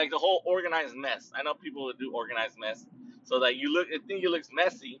organized, like the whole organized mess. I know people that do organized mess, so that I think it looks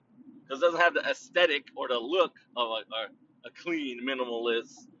messy because it doesn't have the aesthetic or the look of a clean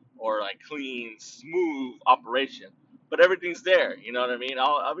minimalist or like clean smooth operation. But everything's there. You know what I mean?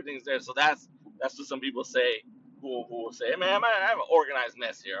 Everything's there. So that's what some people say. Who will say, hey, man, I have an organized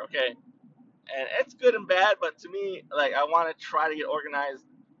mess here. Okay, and it's good and bad. But to me, like I want to try to get organized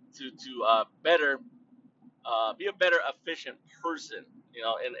to better be a better efficient person.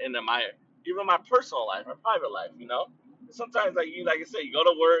 In my even my personal life, my private life. Sometimes like I say, you go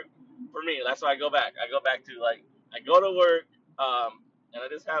to work. For me, that's why I go back. I go back to like I go to work, and I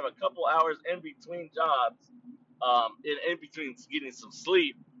just have a couple hours in between jobs, in between getting some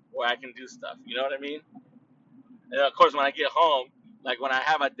sleep where I can do stuff. You know what I mean? And of course, when I get home, like when I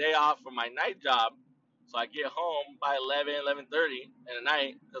have a day off from my night job, so I get home by 11, 11:30 in the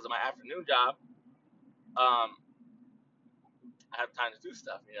night because of my afternoon job, um, I have time to do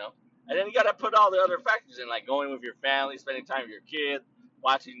stuff. And then you got to put all the other factors in, like going with your family, spending time with your kids,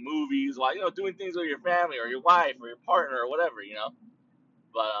 watching movies, while doing things with your family or your wife or your partner or whatever.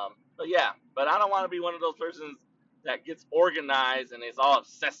 But yeah, but I don't want to be one of those persons that gets organized and is all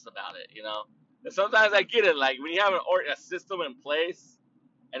obsessed about it. And sometimes I get it, like when you have a system in place,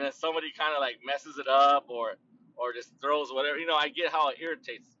 and then somebody kind of like messes it up or just throws whatever. I get how it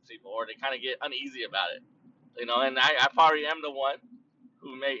irritates people, or they kind of get uneasy about it. And I probably am the one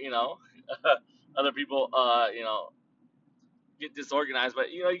who may other people get disorganized, but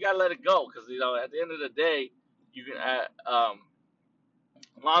you gotta let it go because at the end of the day you can as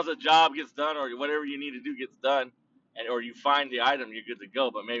long as the job gets done or whatever you need to do gets done, and or you find the item, you're good to go.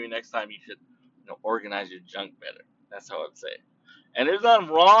 But maybe next time you should organize your junk better. That's how I'd say. And there's nothing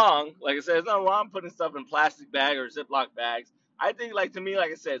wrong, like I said, there's nothing wrong putting stuff in plastic bag or Ziploc bags. I think, like to me,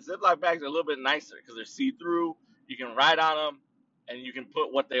 like I said, Ziploc bags are a little bit nicer because they're see-through. You can write on them, and you can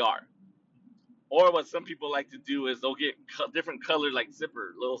put what they are. Or what some people like to do is they'll get different colored like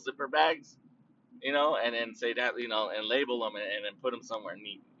little zipper bags, and then say that, and label them and then put them somewhere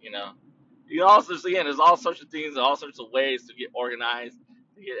neat. You also, again, there's all sorts of things, all sorts of ways to get organized,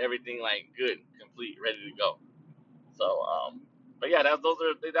 to get everything like good, complete, ready to go. So, but yeah, that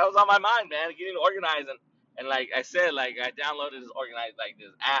was on my mind, man. Getting organized, and like I said, like I downloaded this organized like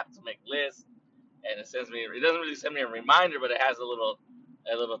this app to make lists, and it doesn't really send me a reminder, but it has a little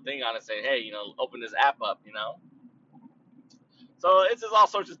thing on it saying, hey, open this app up. So it's just all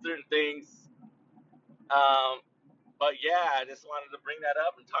sorts of different things. Um, but yeah, I just wanted to bring that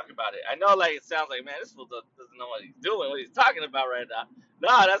up and talk about it. I know, like it sounds like, man, this fool doesn't know what he's doing, what he's talking about right now.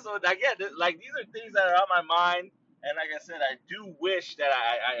 No, that's what I get. Like these are things that are on my mind, and like I said, I do wish that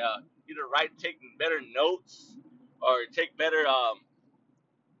I either take better notes or take better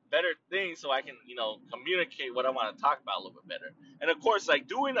things so I can communicate what I want to talk about a little bit better. And of course, like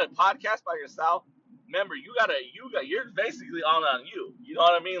doing a podcast by yourself, remember you're basically all on you. You know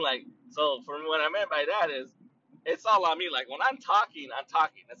what I mean? Like so for me, what I meant by that is it's all on me. Like when I'm talking, I'm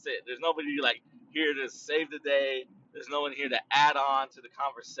talking. That's it. There's nobody like here to save the day. There's no one here to add on to the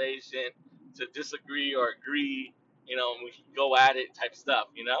conversation, to disagree or agree. We can go at it type stuff.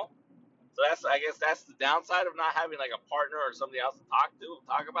 So I guess that's the downside of not having like a partner or somebody else to talk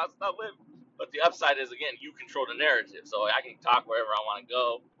about stuff with. But the upside is, again, you control the narrative, so I can talk wherever I want to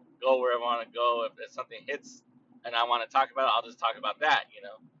go wherever I want to go. If something hits and I want to talk about it, I'll just talk about that.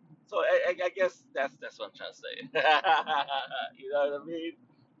 So I guess that's what I'm trying to say. You know what I mean?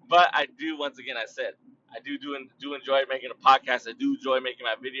 But I do, once again, I said I do enjoy making a podcast. I do enjoy making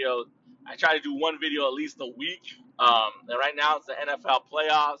my videos. I try to do one video at least a week. And right now it's the NFL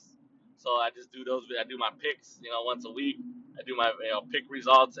playoffs, so I just do those. I do my picks, once a week. I do my pick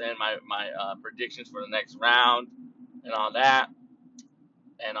results and my predictions for the next round and all that.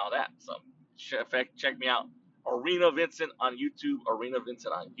 So check me out, Arena Vincent on YouTube. Arena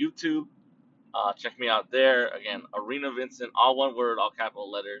Vincent on YouTube. Check me out there. Again, Arena Vincent, all one word, all capital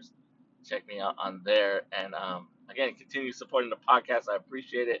letters. Check me out on there. And again, continue supporting the podcast. I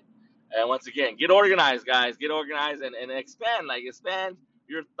appreciate it. And once again, get organized, guys. Get organized and expand. Like, expand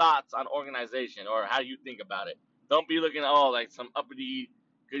your thoughts on organization or how you think about it. Don't be looking at, like some uppity,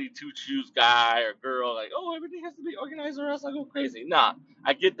 goody two shoes guy or girl, like, oh, everything has to be organized or else I go crazy. Nah,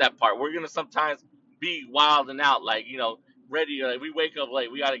 I get that part. We're going to sometimes be wild and out, like, ready. Like, we wake up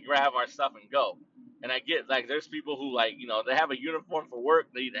late, we got to grab our stuff and go. And I get, like, there's people who, like, they have a uniform for work.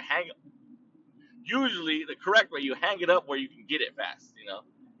 They either hang it. Usually, the correct way, you hang it up where you can get it fast. You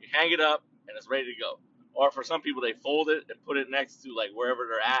hang it up and it's ready to go. Or for some people, they fold it and put it next to, like, wherever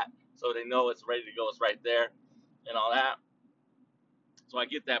they're at, so they know it's ready to go. It's right there and all that. So I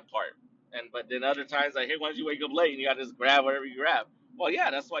get that part. But then other times, like, hey, why don't you wake up late and you got to just grab whatever you grab? Well,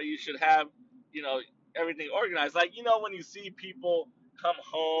 yeah, that's why you should have, you know, everything organized. Like, when you see people come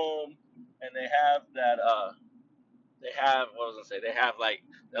home and they have, what was I gonna say? They have, like,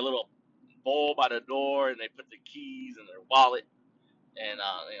 that little bowl by the door, and they put the keys in their wallet, and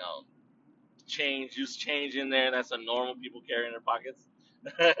use change in there. That's a normal people carry in their pockets.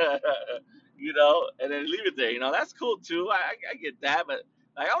 And then leave it there. That's cool too. I get that, but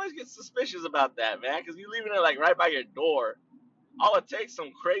I always get suspicious about that, man, because you leaving it, like, right by your door. All it takes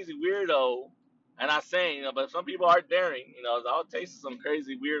some crazy weirdo, and not saying, but some people are daring. All it takes is some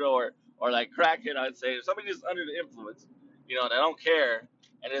crazy weirdo or like crackhead, I'd say, or somebody just under the influence, that don't care,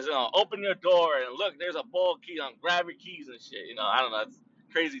 and is open your door and look, there's a bowl key on, grab your keys and shit. I don't know, it's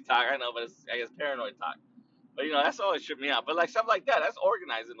crazy talk, I know, but it's, I guess, paranoid talk. But that's always tripped me out. But like stuff like that, that's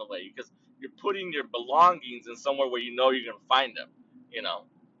organized in a way because you're putting your belongings in somewhere where you're gonna find them. You know,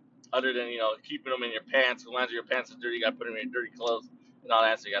 other than keeping them in your pants. Once your pants are dirty, you gotta put them in your dirty clothes and all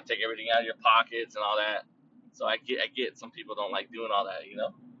that. So you gotta take everything out of your pockets and all that. So I get some people don't like doing all that,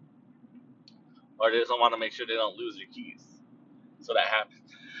 or they just don't want to make sure they don't lose your keys. So that happens.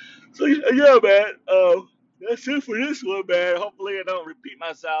 So yeah, man. That's it for this one, man. Hopefully I don't repeat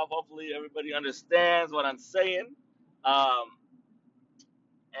myself. Hopefully everybody understands what I'm saying. Um,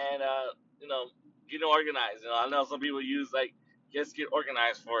 and getting organized. I know some people use, like, just get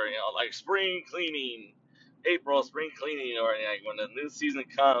organized for like spring cleaning, April spring cleaning, or like when the new season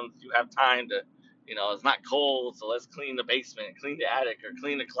comes, you have time to, it's not cold, so let's clean the basement, clean the attic, or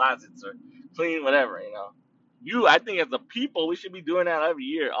clean the closets, or clean whatever. I think as a people, we should be doing that every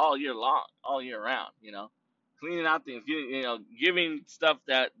year, all year long, all year round. Cleaning out things, giving stuff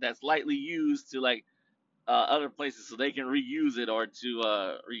that's lightly used to, like, other places so they can reuse it or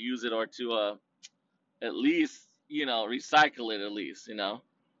to at least recycle it, at least.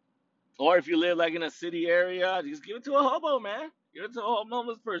 Or if you live, like, in a city area, just give it to a hobo, man. Give it to a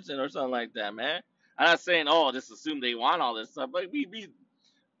homeless person or something like that, man. I'm not saying, just assume they want all this stuff, but be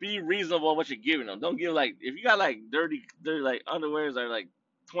reasonable in what you're giving them. Don't give, like, if you got, like, dirty, like, underwears that are, like,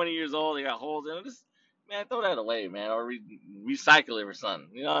 20 years old, they got holes in them, just, man, throw that away, man, or recycle it or something.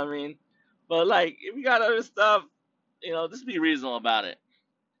 You know what I mean? But, like, if you got other stuff, just be reasonable about it.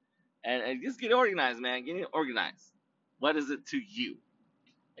 And just get organized, man. Get organized. What is it to you?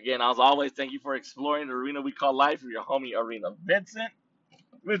 Again, as always, thank you for exploring the arena we call life with your homie Arena Vincent.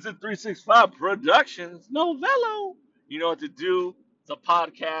 Vincent 365 Productions, Novello. You know what to do. It's a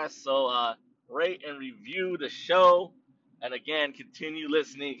podcast, so rate and review the show. And again, continue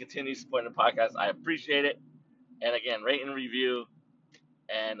listening, continue supporting the podcast. I appreciate it. And again, rate and review,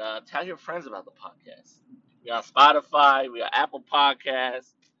 and tell your friends about the podcast. We on Spotify, we on Apple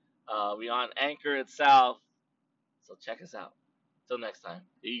Podcasts, we on Anchor itself. So check us out. Till next time,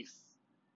 peace.